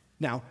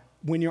 Now,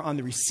 when you're on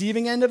the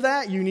receiving end of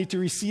that, you need to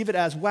receive it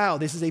as, wow,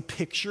 this is a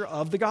picture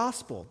of the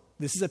gospel.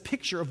 This is a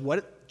picture of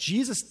what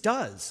Jesus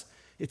does.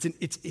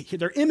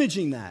 They're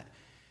imaging that.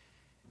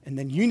 And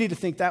then you need to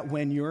think that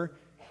when you're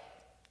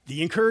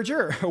the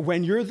encourager, or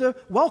when you're the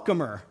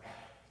welcomer,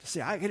 to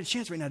say, I get a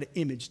chance right now to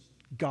image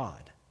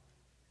God.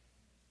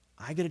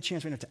 I get a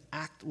chance right now to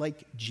act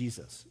like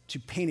Jesus, to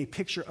paint a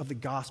picture of the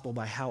gospel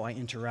by how I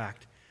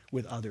interact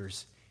with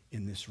others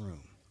in this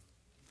room.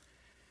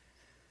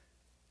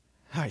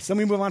 All right, so let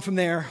me move on from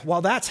there.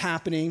 While that's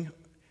happening,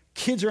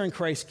 Kids Are in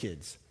Christ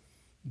Kids.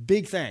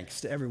 Big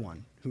thanks to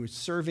everyone who is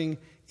serving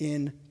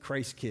in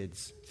Christ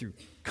Kids through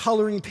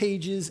coloring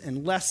pages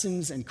and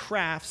lessons and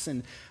crafts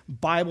and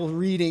Bible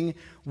reading.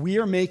 We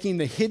are making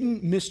the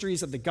hidden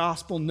mysteries of the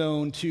gospel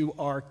known to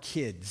our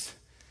kids.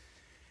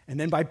 And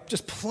then by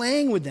just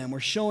playing with them, we're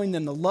showing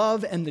them the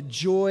love and the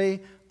joy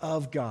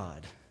of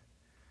God.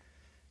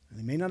 And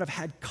they may not have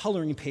had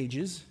coloring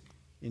pages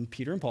in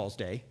Peter and Paul's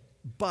day,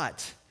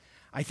 but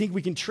I think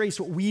we can trace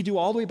what we do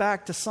all the way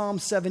back to Psalm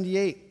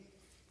 78,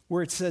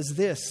 where it says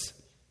this: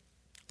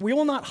 "We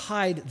will not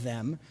hide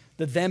them."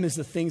 The them is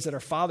the things that our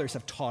fathers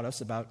have taught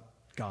us about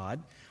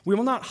God. "We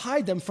will not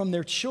hide them from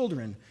their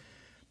children,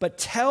 but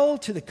tell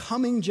to the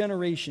coming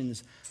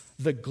generations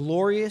the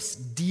glorious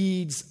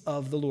deeds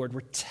of the Lord."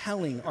 We're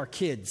telling our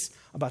kids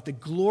about the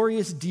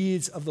glorious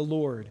deeds of the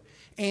Lord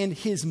and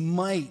his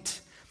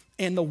might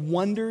and the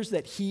wonders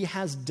that he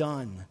has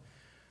done.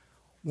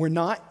 We're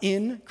not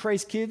in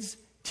Christ Kids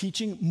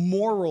teaching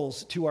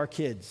morals to our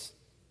kids.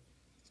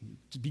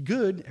 To be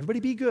good,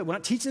 everybody be good. We're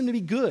not teaching them to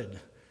be good.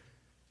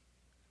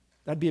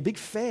 That'd be a big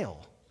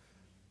fail.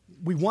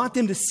 We want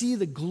them to see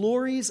the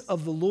glories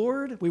of the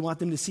Lord. We want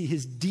them to see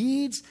his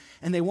deeds,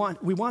 and we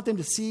want them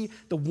to see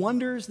the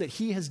wonders that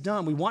he has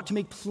done. We want to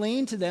make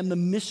plain to them the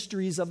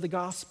mysteries of the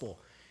gospel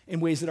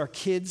in ways that our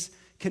kids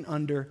can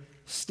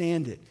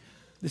understand it.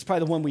 This is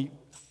probably the one we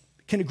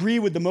can agree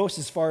with the most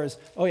as far as,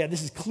 oh yeah,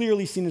 this is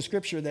clearly seen in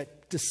Scripture,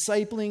 that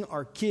discipling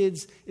our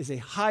kids is a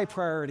high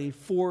priority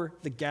for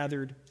the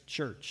gathered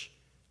church.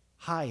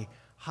 High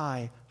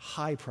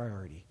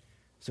priority.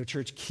 So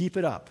church, keep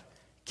it up.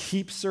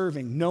 Keep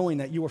serving, knowing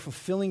that you are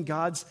fulfilling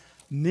God's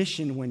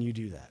mission when you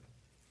do that.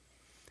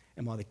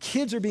 And while the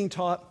kids are being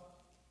taught,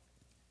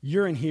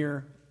 you're in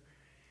here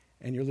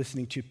and you're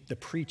listening to the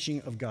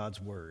preaching of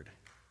God's word.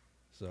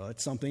 So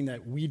it's something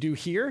that we do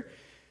here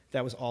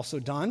that was also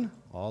done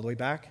all the way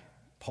back,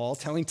 Paul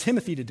telling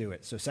Timothy to do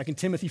it. So 2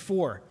 Timothy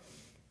 4,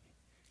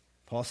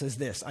 Paul says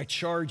this: "I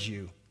charge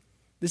you."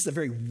 This is a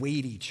very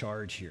weighty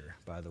charge here,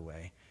 by the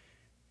way.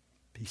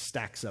 He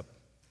stacks up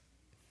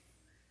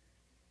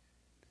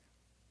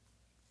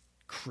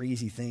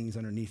crazy things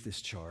underneath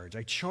this charge.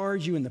 "I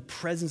charge you in the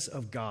presence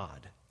of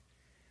God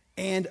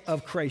and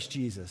of Christ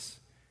Jesus,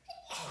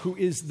 who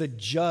is the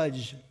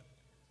judge,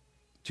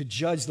 to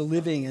judge the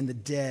living and the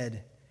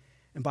dead,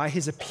 and by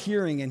his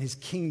appearing in his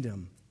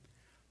kingdom,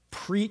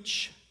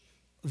 preach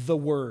the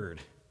word.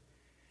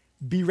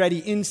 Be ready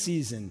in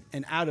season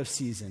and out of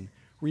season.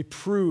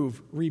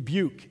 Reprove,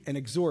 rebuke, and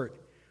exhort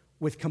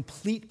with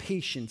complete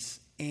patience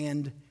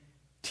and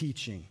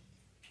teaching."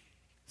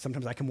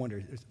 Sometimes I can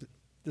wonder,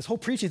 this whole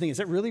preaching thing, is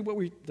that really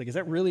is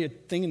that really a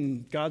thing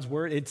in God's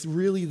word? It's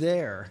really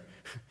there.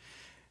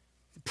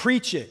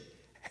 Preach it,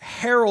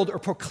 herald or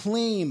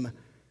proclaim,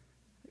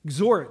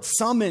 exhort,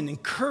 summon,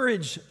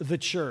 encourage the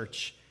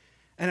church.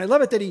 And I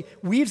love it that he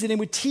weaves it in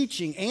with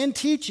teaching and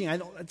teaching.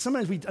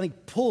 Sometimes I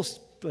think pull,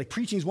 like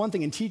preaching is one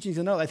thing and teaching is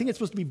another. I think it's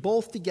supposed to be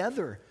both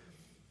together.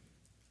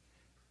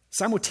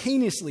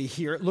 Simultaneously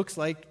here, it looks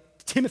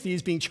like Timothy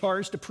is being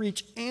charged to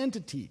preach and to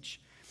teach.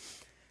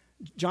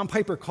 John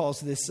Piper calls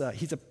this,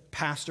 he's a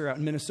pastor out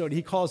in Minnesota,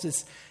 he calls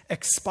this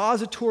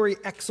expository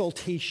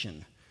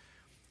exaltation.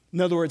 In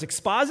other words,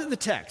 exposit the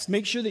text.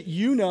 Make sure that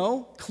you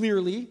know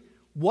clearly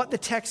what the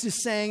text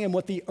is saying and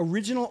what the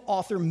original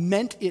author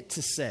meant it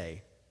to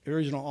say. The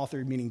original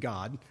author meaning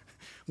God.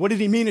 What did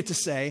he mean it to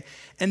say?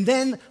 And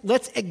then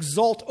let's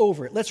exalt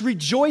over it. Let's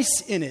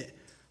rejoice in it.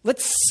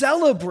 Let's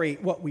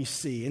celebrate what we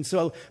see. And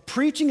so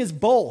preaching is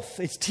both.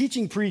 It's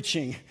teaching,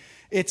 preaching.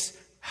 It's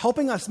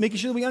helping us, making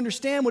sure that we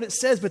understand what it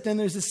says, but then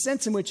there's this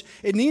sense in which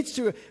it needs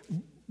to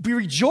be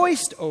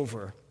rejoiced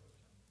over.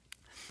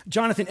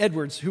 Jonathan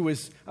Edwards, who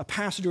was a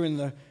pastor during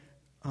the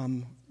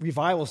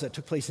revivals that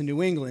took place in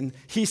New England,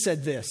 he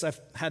said this. I've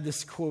had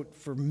this quote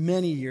for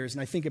many years,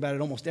 and I think about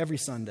it almost every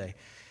Sunday.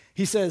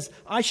 He says,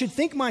 "I should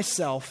think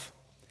myself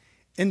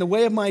in the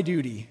way of my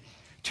duty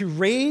to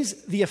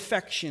raise the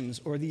affections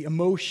or the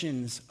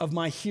emotions of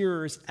my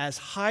hearers as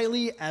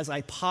highly as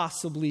I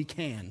possibly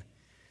can,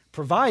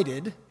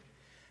 provided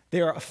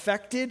they are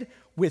affected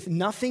with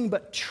nothing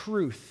but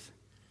truth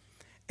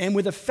and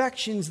with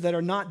affections that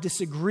are not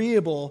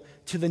disagreeable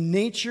to the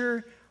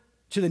nature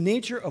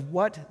of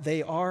what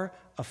they are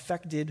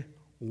affected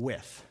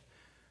with."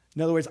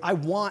 In other words, I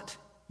want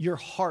your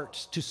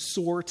heart to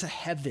soar to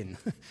heaven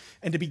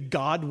and to be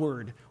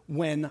Godward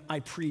when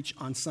I preach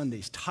on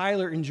Sundays.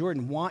 Tyler and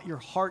Jordan want your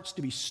hearts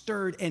to be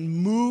stirred and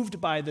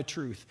moved by the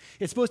truth.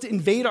 It's supposed to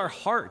invade our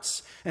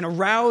hearts and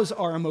arouse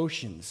our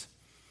emotions.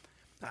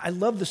 I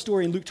love the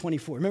story in Luke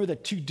 24. Remember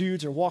that two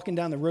dudes are walking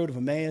down the road of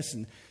Emmaus,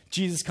 and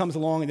Jesus comes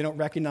along and they don't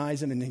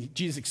recognize him, and then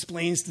Jesus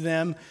explains to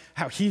them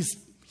how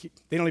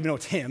they don't even know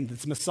it's him,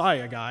 this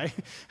Messiah guy,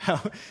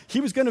 how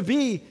he was going to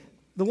be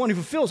the one who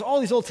fulfills all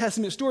these Old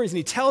Testament stories, and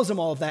he tells them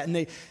all of that.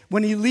 And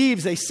when he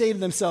leaves, they say to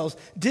themselves,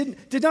 did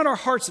not our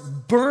hearts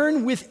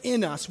burn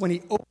within us when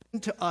he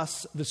opened to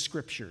us the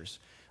scriptures?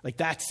 Like,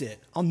 that's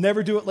it. I'll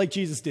never do it like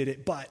Jesus did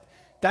it, but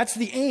that's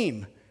the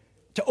aim,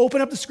 to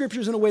open up the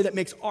scriptures in a way that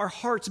makes our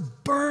hearts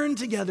burn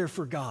together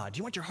for God. Do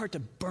you want your heart to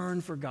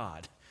burn for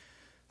God?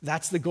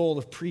 That's the goal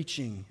of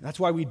preaching. That's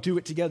why we do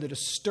it together, to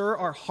stir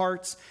our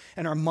hearts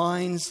and our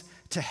minds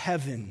to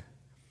heaven.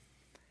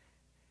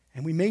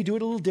 And we may do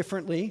it a little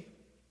differently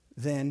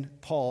than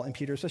Paul and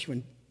Peter, especially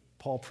when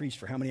Paul preached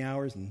for how many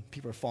hours and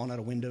people are falling out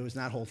of windows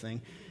and that whole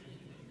thing.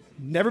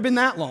 Never been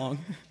that long.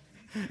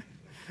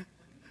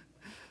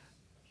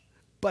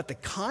 But the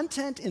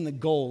content and the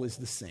goal is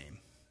the same.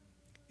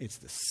 It's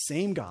the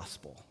same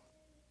gospel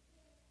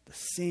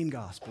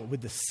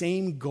with the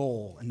same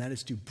goal, and that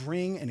is to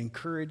bring and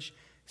encourage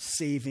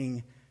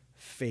saving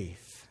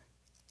faith.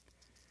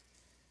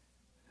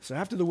 So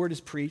after the word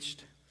is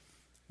preached,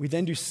 we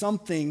then do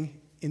something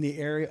in the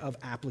area of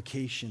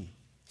application,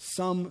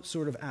 some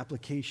sort of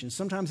application.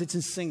 Sometimes it's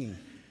in singing.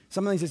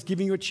 Sometimes it's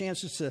giving you a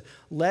chance just to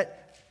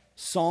let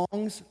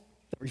songs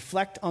that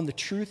reflect on the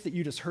truth that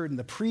you just heard in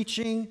the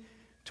preaching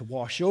to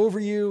wash over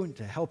you and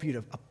to help you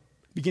to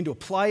begin to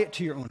apply it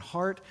to your own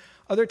heart.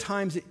 Other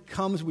times it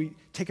comes, we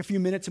take a few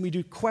minutes and we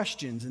do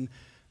questions. And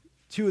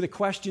two of the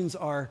questions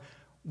are,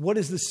 what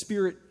is the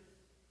Spirit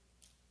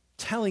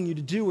telling you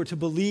to do or to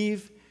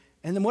believe?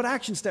 And then what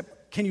action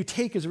step can you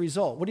take as a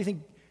result? What do you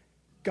think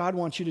God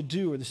wants you to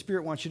do or the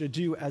Spirit wants you to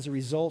do as a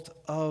result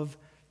of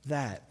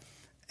that?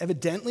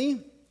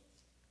 Evidently,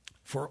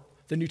 for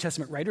the New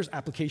Testament writers,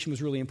 application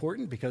was really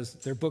important because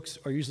their books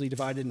are usually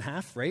divided in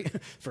half, right?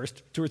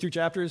 First 2 or 3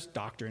 chapters,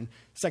 doctrine.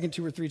 Second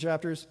 2 or 3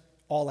 chapters,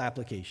 all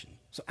application.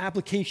 So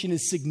application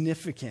is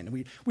significant.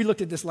 We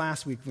looked at this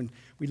last week when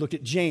we looked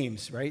at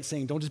James, right?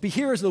 Saying, don't just be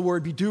hearers of the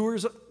word, be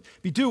doers,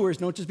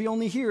 don't just be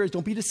only hearers,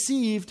 don't be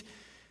deceived.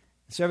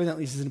 So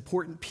evidently this is an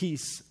important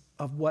piece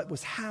of what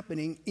was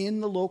happening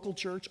in the local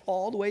church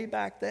all the way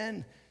back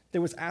then.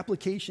 There was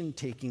application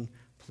taking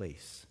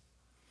place.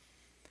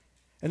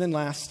 And then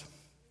last,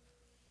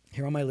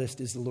 here on my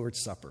list is the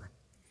Lord's Supper.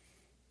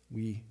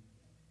 We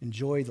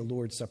enjoy the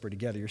Lord's Supper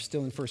together. You're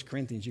still in 1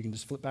 Corinthians. You can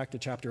just flip back to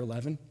chapter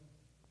 11.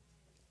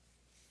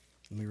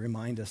 Let me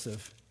remind us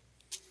of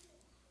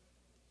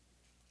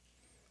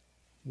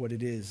what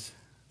it is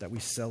that we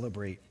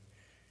celebrate.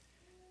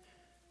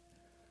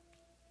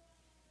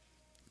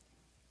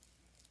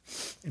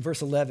 In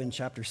verse 11,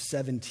 chapter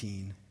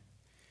 17, I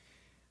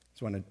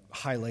just want to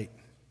highlight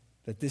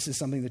that this is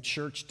something the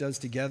church does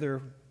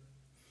together.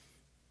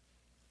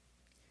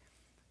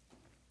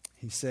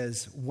 He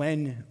says,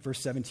 verse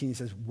 17, he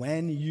says,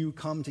 when you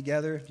come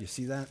together. Do you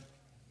see that?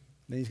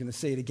 Then he's going to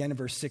say it again in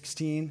verse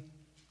 16.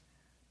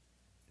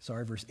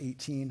 Verse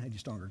 18. I do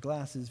stronger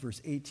glasses.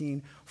 Verse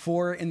 18.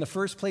 For in the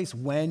first place,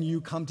 when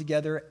you come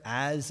together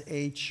as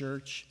a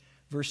church.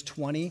 Verse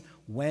 20.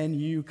 When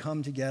you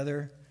come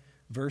together.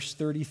 Verse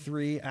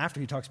 33. After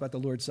he talks about the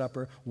Lord's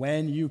Supper.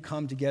 When you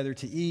come together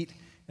to eat.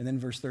 And then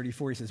verse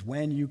 34, he says,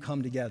 when you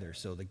come together.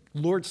 So the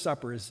Lord's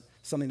Supper is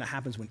something that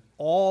happens when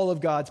all of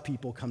God's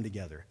people come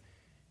together.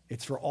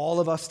 It's for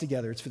all of us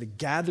together. It's for the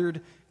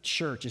gathered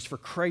church. It's for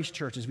Christ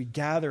Church as we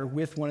gather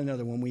with one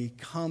another when we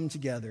come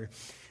together.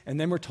 And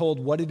then we're told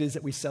what it is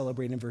that we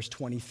celebrate in verse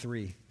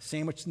 23,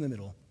 sandwiched in the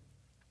middle.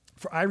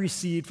 For I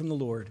received from the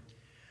Lord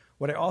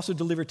what I also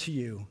delivered to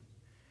you,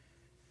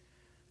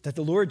 that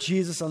the Lord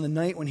Jesus on the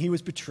night when he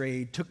was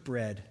betrayed took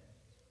bread,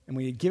 and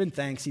when he had given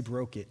thanks, he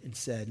broke it and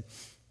said,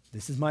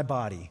 this is my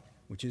body,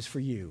 which is for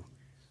you.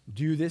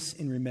 Do this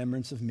in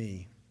remembrance of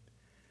me.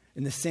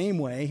 In the same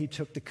way, he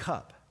took the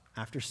cup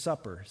after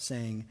supper,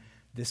 saying,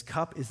 this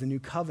cup is the new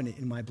covenant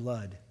in my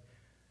blood.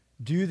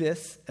 Do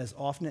this as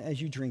often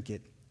as you drink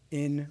it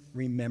in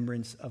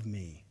remembrance of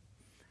me.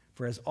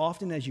 For as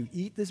often as you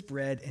eat this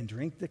bread and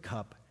drink the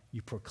cup,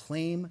 you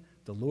proclaim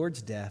the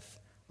Lord's death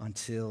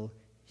until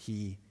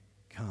he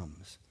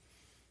comes.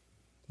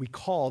 We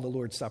call the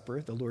Lord's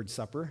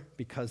Supper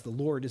because the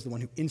Lord is the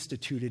one who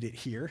instituted it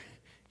here.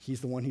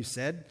 He's the one who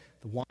said,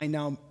 the wine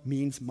now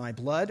means my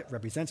blood,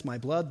 represents my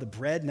blood. The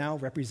bread now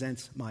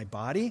represents my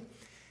body.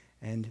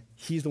 And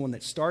he's the one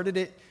that started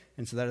it,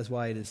 and so that is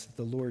why it is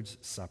the Lord's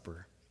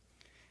Supper.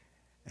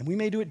 And we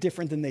may do it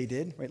different than they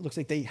did, right? It looks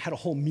like they had a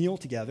whole meal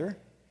together,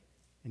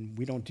 and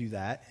we don't do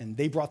that. And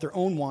they brought their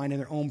own wine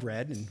and their own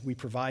bread, and we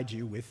provide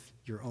you with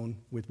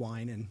with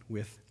wine and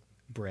with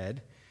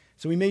bread.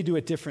 So we may do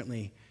it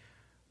differently,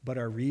 but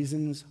our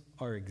reasons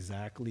are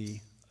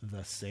exactly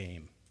the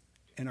same,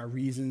 and our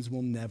reasons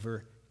will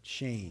never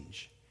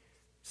change.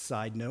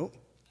 Side note,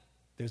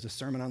 there's a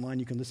sermon online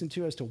you can listen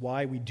to as to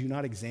why we do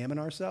not examine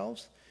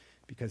ourselves.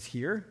 Because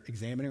here,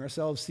 examining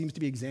ourselves seems to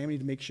be examining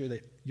to make sure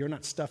that you're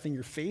not stuffing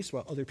your face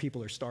while other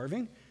people are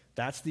starving.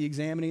 That's the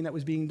examining that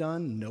was being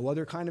done. No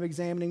other kind of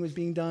examining was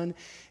being done.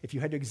 If you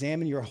had to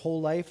examine your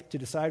whole life to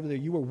decide whether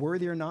you were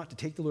worthy or not to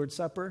take the Lord's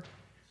Supper,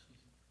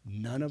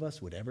 none of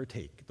us would ever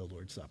take the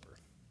Lord's Supper.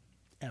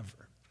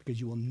 Ever. because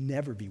you will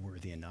never be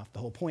worthy enough. The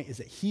whole point is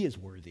that he is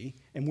worthy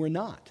and we're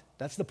not.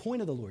 That's the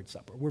point of the Lord's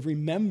Supper. We're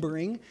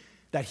remembering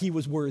that he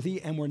was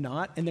worthy and we're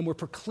not, and then we're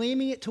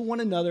proclaiming it to one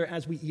another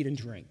as we eat and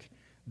drink.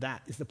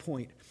 That is the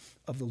point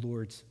of the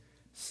Lord's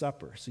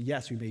Supper. So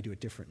yes, we may do it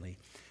differently.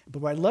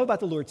 But what I love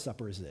about the Lord's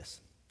Supper is this.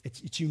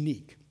 It's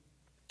unique.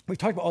 We've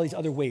talked about all these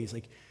other ways.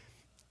 Like,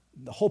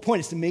 the whole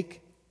point is to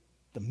make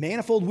the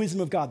manifold wisdom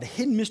of God, the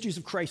hidden mysteries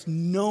of Christ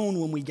known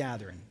when we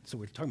gather. And so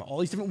we're talking about all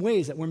these different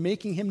ways that we're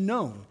making him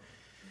known.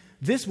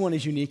 This one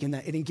is unique in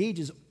that it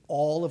engages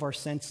all of our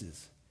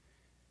senses.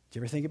 Do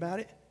you ever think about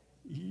it?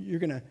 You're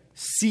going to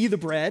see the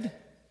bread.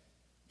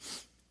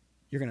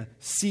 You're going to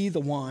see the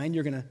wine.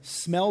 You're going to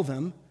smell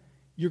them.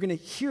 You're going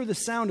to hear the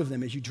sound of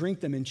them as you drink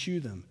them and chew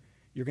them.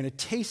 You're going to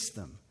taste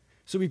them.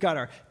 So we've got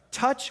our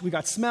touch, we've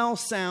got smell,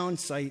 sound,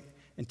 sight,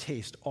 and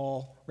taste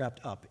all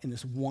wrapped up in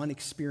this one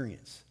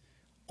experience.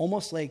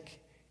 Almost like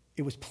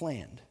it was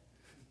planned.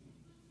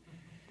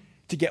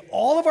 To get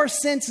all of our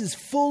senses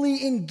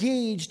fully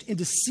engaged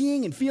into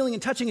seeing and feeling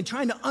and touching and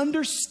trying to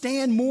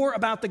understand more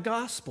about the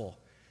gospel.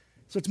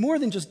 So it's more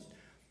than just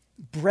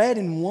bread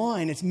and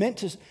wine. It's meant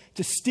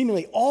to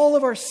stimulate all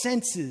of our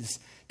senses,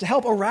 to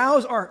help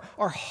arouse our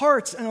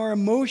hearts and our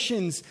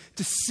emotions,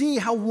 to see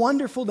how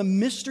wonderful the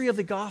mystery of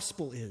the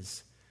gospel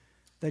is,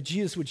 that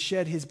Jesus would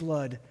shed his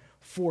blood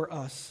for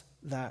us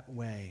that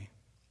way.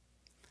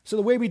 So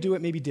the way we do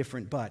it may be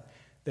different, but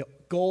the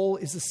goal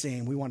is the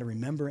same. We want to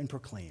remember and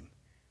proclaim.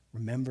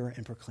 Remember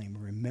and proclaim.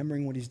 We're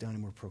remembering what he's done,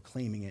 and we're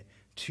proclaiming it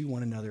to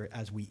one another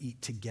as we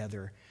eat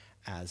together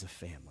as a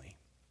family.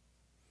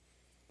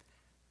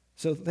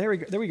 So there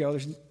we go.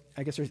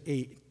 I guess there's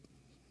 8,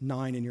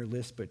 9 in your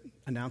list, but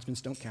announcements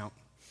don't count.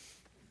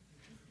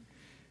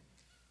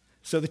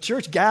 So the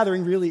church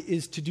gathering really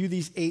is to do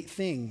these 8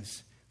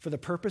 things for the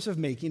purpose of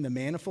making the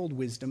manifold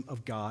wisdom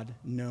of God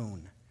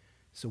known.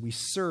 So we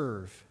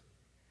serve,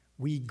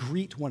 we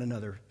greet one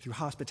another through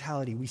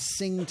hospitality, we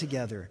sing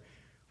together,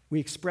 we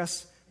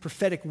express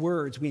prophetic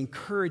words, we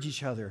encourage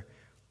each other,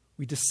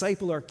 we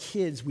disciple our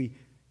kids, we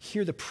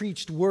hear the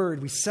preached word,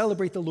 we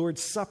celebrate the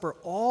Lord's Supper,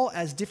 all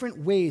as different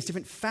ways,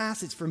 different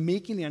facets for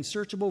making the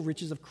unsearchable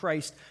riches of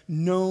Christ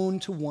known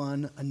to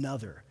one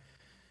another.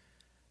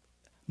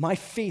 My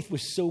faith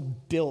was so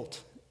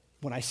built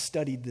when I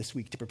studied this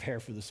week to prepare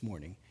for this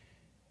morning.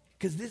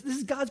 Because this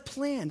is God's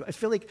plan. I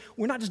feel like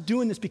we're not just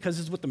doing this because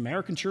this is what the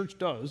American church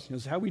does.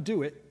 This is how we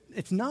do it.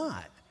 It's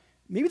not.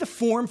 Maybe the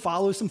form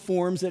follows some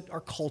forms that are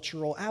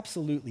cultural,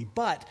 absolutely.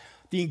 But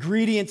the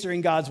ingredients are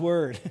in God's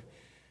word.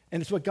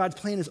 And it's what God's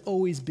plan has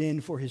always been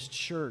for his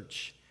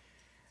church.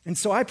 And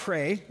so I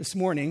pray this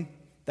morning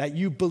that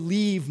you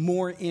believe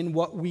more in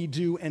what we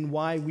do and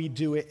why we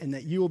do it, and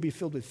that you will be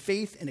filled with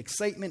faith and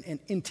excitement and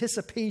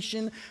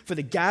anticipation for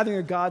the gathering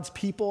of God's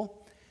people.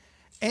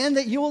 And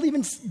that you will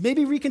even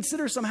maybe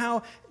reconsider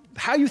somehow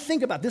how you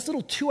think about this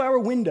little 2-hour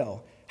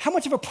window. How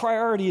much of a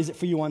priority is it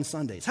for you on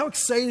Sundays? How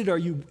excited are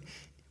you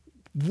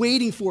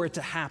waiting for it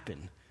to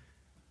happen?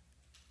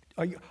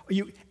 Are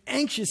you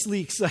anxiously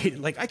excited?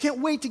 Like, I can't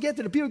wait to get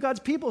there to be with God's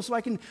people so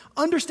I can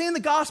understand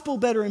the gospel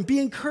better and be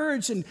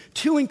encouraged and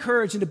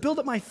to build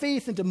up my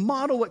faith and to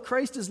model what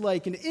Christ is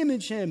like and to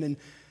image him. And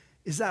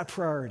is that a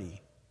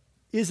priority?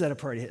 Is that a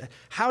priority?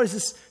 How is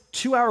this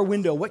 2-hour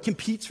window, what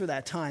competes for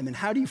that time? And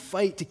how do you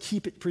fight to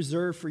keep it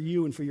preserved for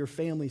you and for your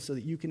family so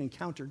that you can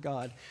encounter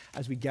God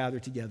as we gather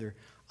together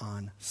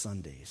on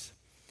Sundays?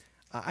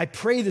 I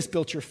pray this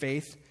built your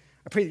faith.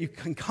 I pray that you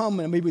can come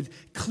and maybe with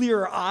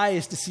clearer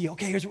eyes to see,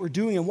 okay, here's what we're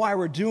doing and why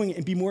we're doing it,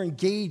 and be more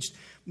engaged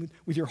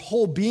with your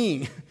whole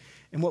being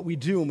in what we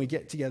do when we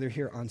get together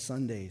here on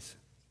Sundays.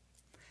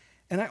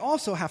 And I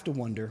also have to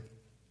wonder,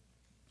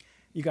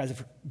 you guys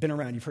have been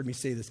around, you've heard me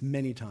say this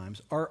many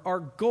times, our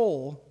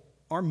goal,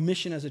 our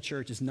mission as a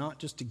church is not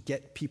just to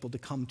get people to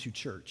come to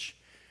church,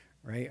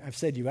 right? I've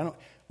said to you,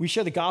 we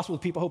share the gospel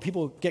with people, hope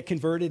people get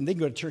converted and they can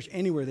go to church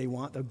anywhere they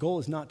want. The goal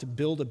is not to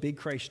build a big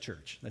Christ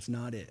church. That's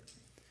not it.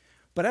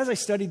 But as I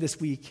studied this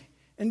week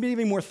and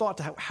giving more thought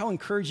to how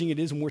encouraging it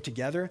is when we're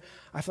together,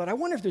 I thought, I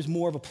wonder if there's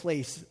more of a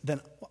place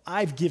than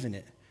I've given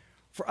it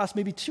for us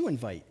maybe to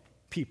invite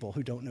people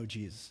who don't know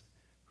Jesus,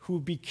 who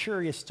would be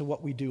curious to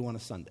what we do on a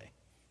Sunday.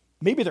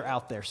 Maybe they're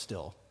out there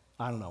still.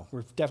 I don't know.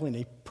 We're definitely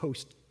in a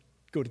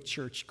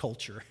post-go-to-church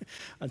culture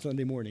on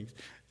Sunday mornings.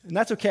 And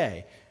that's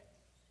okay.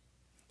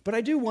 But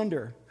I do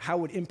wonder how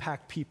it would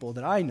impact people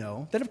that I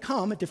know that have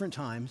come at different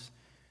times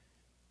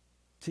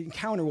to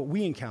encounter what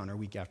we encounter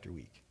week after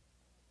week.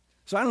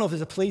 So I don't know if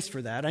there's a place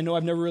for that. I know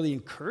I've never really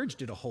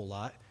encouraged it a whole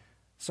lot.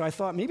 So I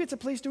thought maybe it's a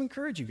place to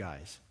encourage you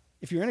guys.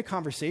 If you're in a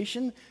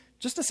conversation,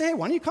 just to say, hey,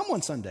 why don't you come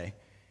one Sunday?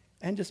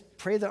 And just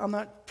pray that I'm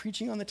not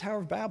preaching on the Tower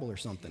of Babel or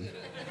something.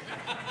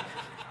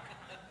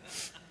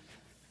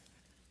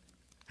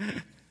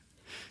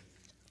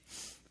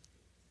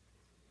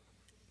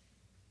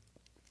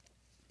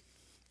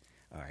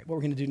 All right, what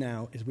we're going to do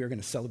now is we're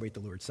going to celebrate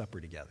the Lord's Supper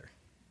together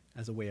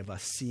as a way of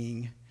us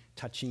seeing,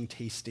 touching,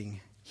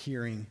 tasting,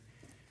 hearing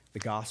the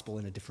gospel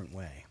in a different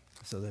way.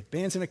 So the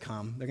band's going to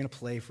come. They're going to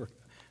play for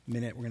a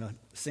minute. We're going to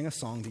sing a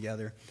song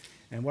together.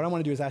 And what I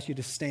want to do is ask you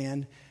to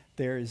stand.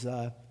 There's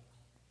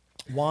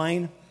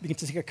wine. You can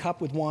take a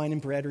cup with wine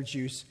and bread or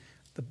juice.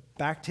 The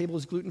back table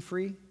is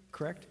gluten-free,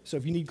 correct? So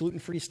if you need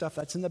gluten-free stuff,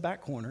 that's in the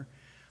back corner.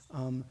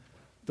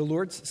 The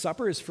Lord's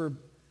Supper is for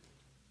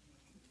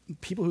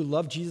people who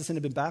love Jesus and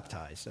have been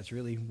baptized. That's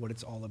really what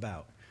it's all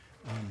about.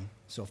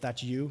 So if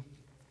that's you,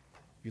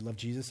 you love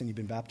Jesus and you've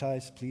been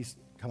baptized, please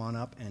come on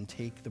up and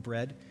take the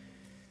bread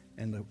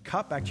and the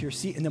cup back to your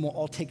seat, and then we'll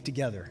all take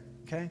together,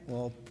 okay?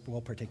 We'll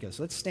all partake together.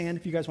 So let's stand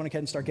if you guys want to go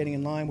ahead and start getting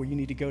in line where you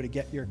need to go to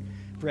get your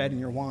bread and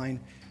your wine,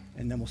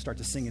 and then we'll start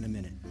to sing in a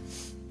minute.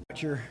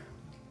 Got your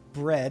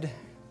bread,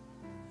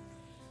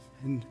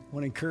 and I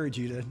want to encourage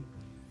you to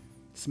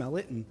smell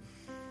it, and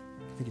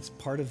I think it's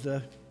part of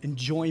the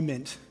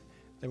enjoyment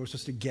that we're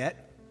supposed to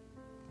get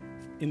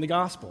in the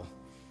gospel,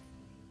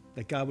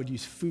 that God would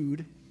use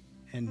food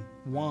and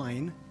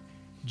wine,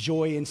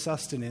 joy and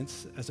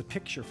sustenance, as a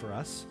picture for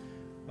us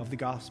of the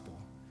gospel.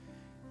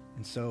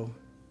 And so,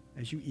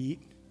 as you eat,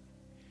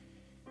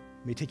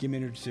 it may take you a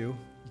minute or two.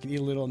 You can eat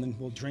a little, and then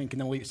we'll drink, and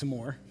then we'll eat some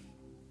more.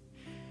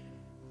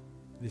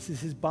 This is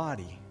his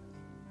body.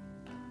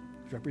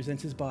 It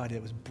represents his body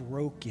that was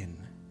broken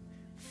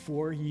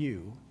for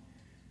you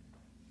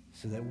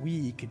so that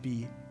we could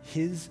be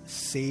his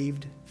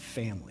saved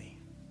family.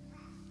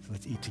 So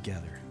let's eat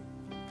together.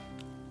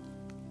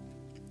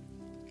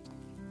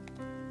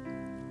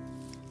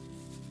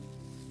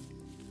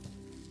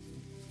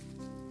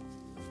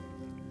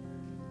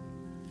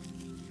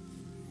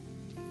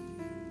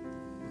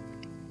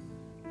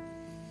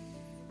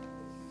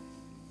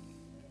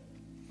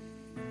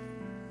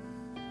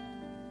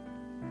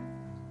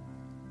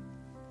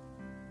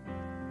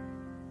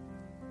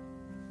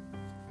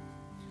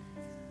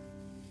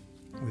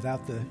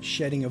 Without the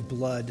shedding of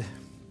blood,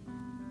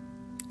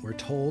 we're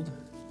told,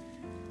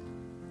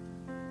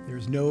 there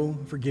is no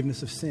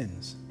forgiveness of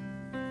sins.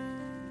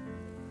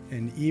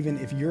 And even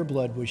if your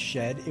blood was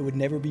shed, it would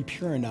never be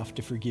pure enough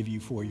to forgive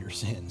you for your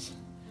sins.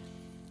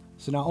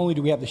 So not only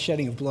do we have the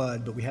shedding of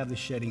blood, but we have the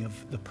shedding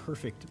of the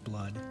perfect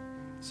blood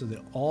so that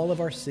all of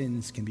our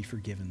sins can be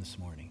forgiven this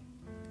morning.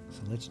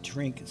 So let's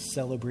drink,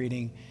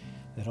 celebrating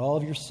that all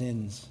of your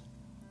sins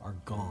are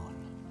gone.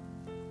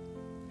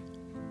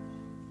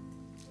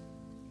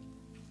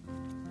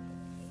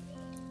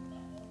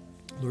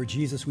 Lord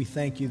Jesus, we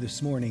thank you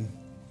this morning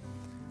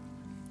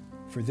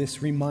for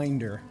this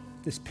reminder,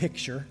 this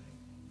picture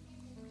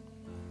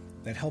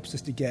that helps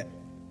us to get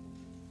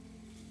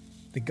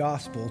the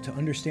gospel, to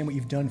understand what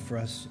you've done for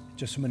us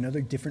just from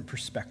another different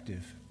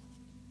perspective.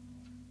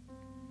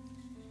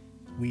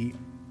 We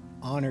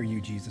honor you,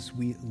 Jesus.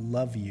 We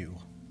love you.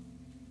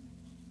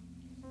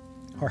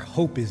 Our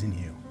hope is in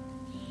you.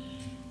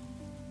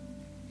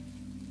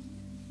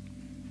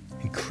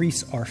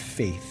 Increase our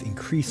faith,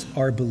 increase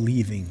our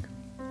believing.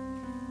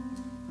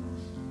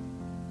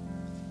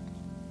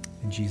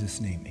 In Jesus'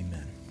 name,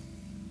 amen.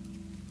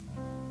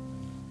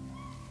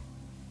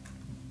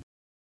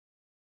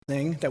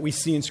 Thing that we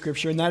see in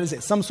Scripture, and that is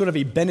some sort of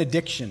a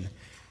benediction.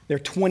 There are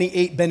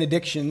 28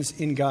 benedictions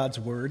in God's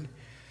Word.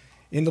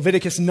 In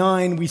Leviticus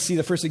 9, we see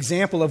the first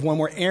example of one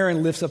where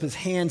Aaron lifts up his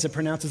hands and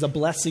pronounces a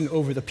blessing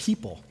over the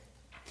people.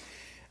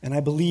 And I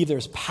believe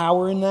there's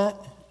power in that.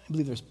 I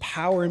believe there's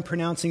power in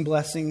pronouncing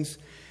blessings.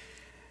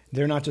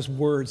 They're not just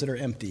words that are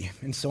empty.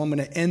 And so I'm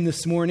going to end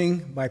this morning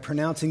by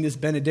pronouncing this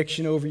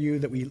benediction over you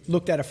that we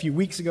looked at a few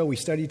weeks ago. We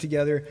studied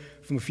together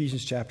from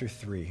Ephesians chapter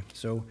 3.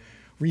 So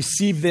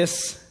receive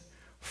this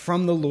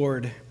from the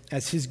Lord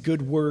as his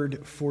good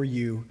word for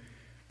you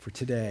for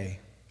today.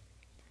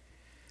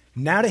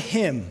 Now to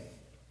him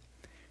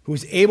who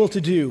is able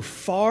to do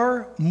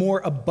far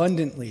more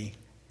abundantly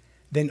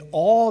than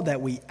all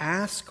that we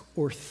ask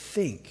or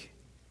think,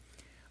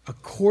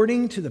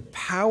 according to the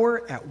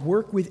power at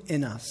work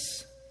within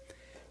us.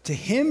 To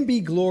him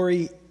be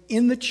glory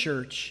in the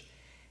church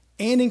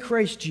and in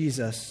Christ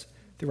Jesus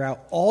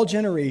throughout all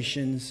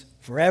generations,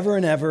 forever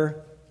and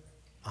ever.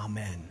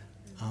 Amen.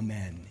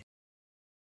 Amen.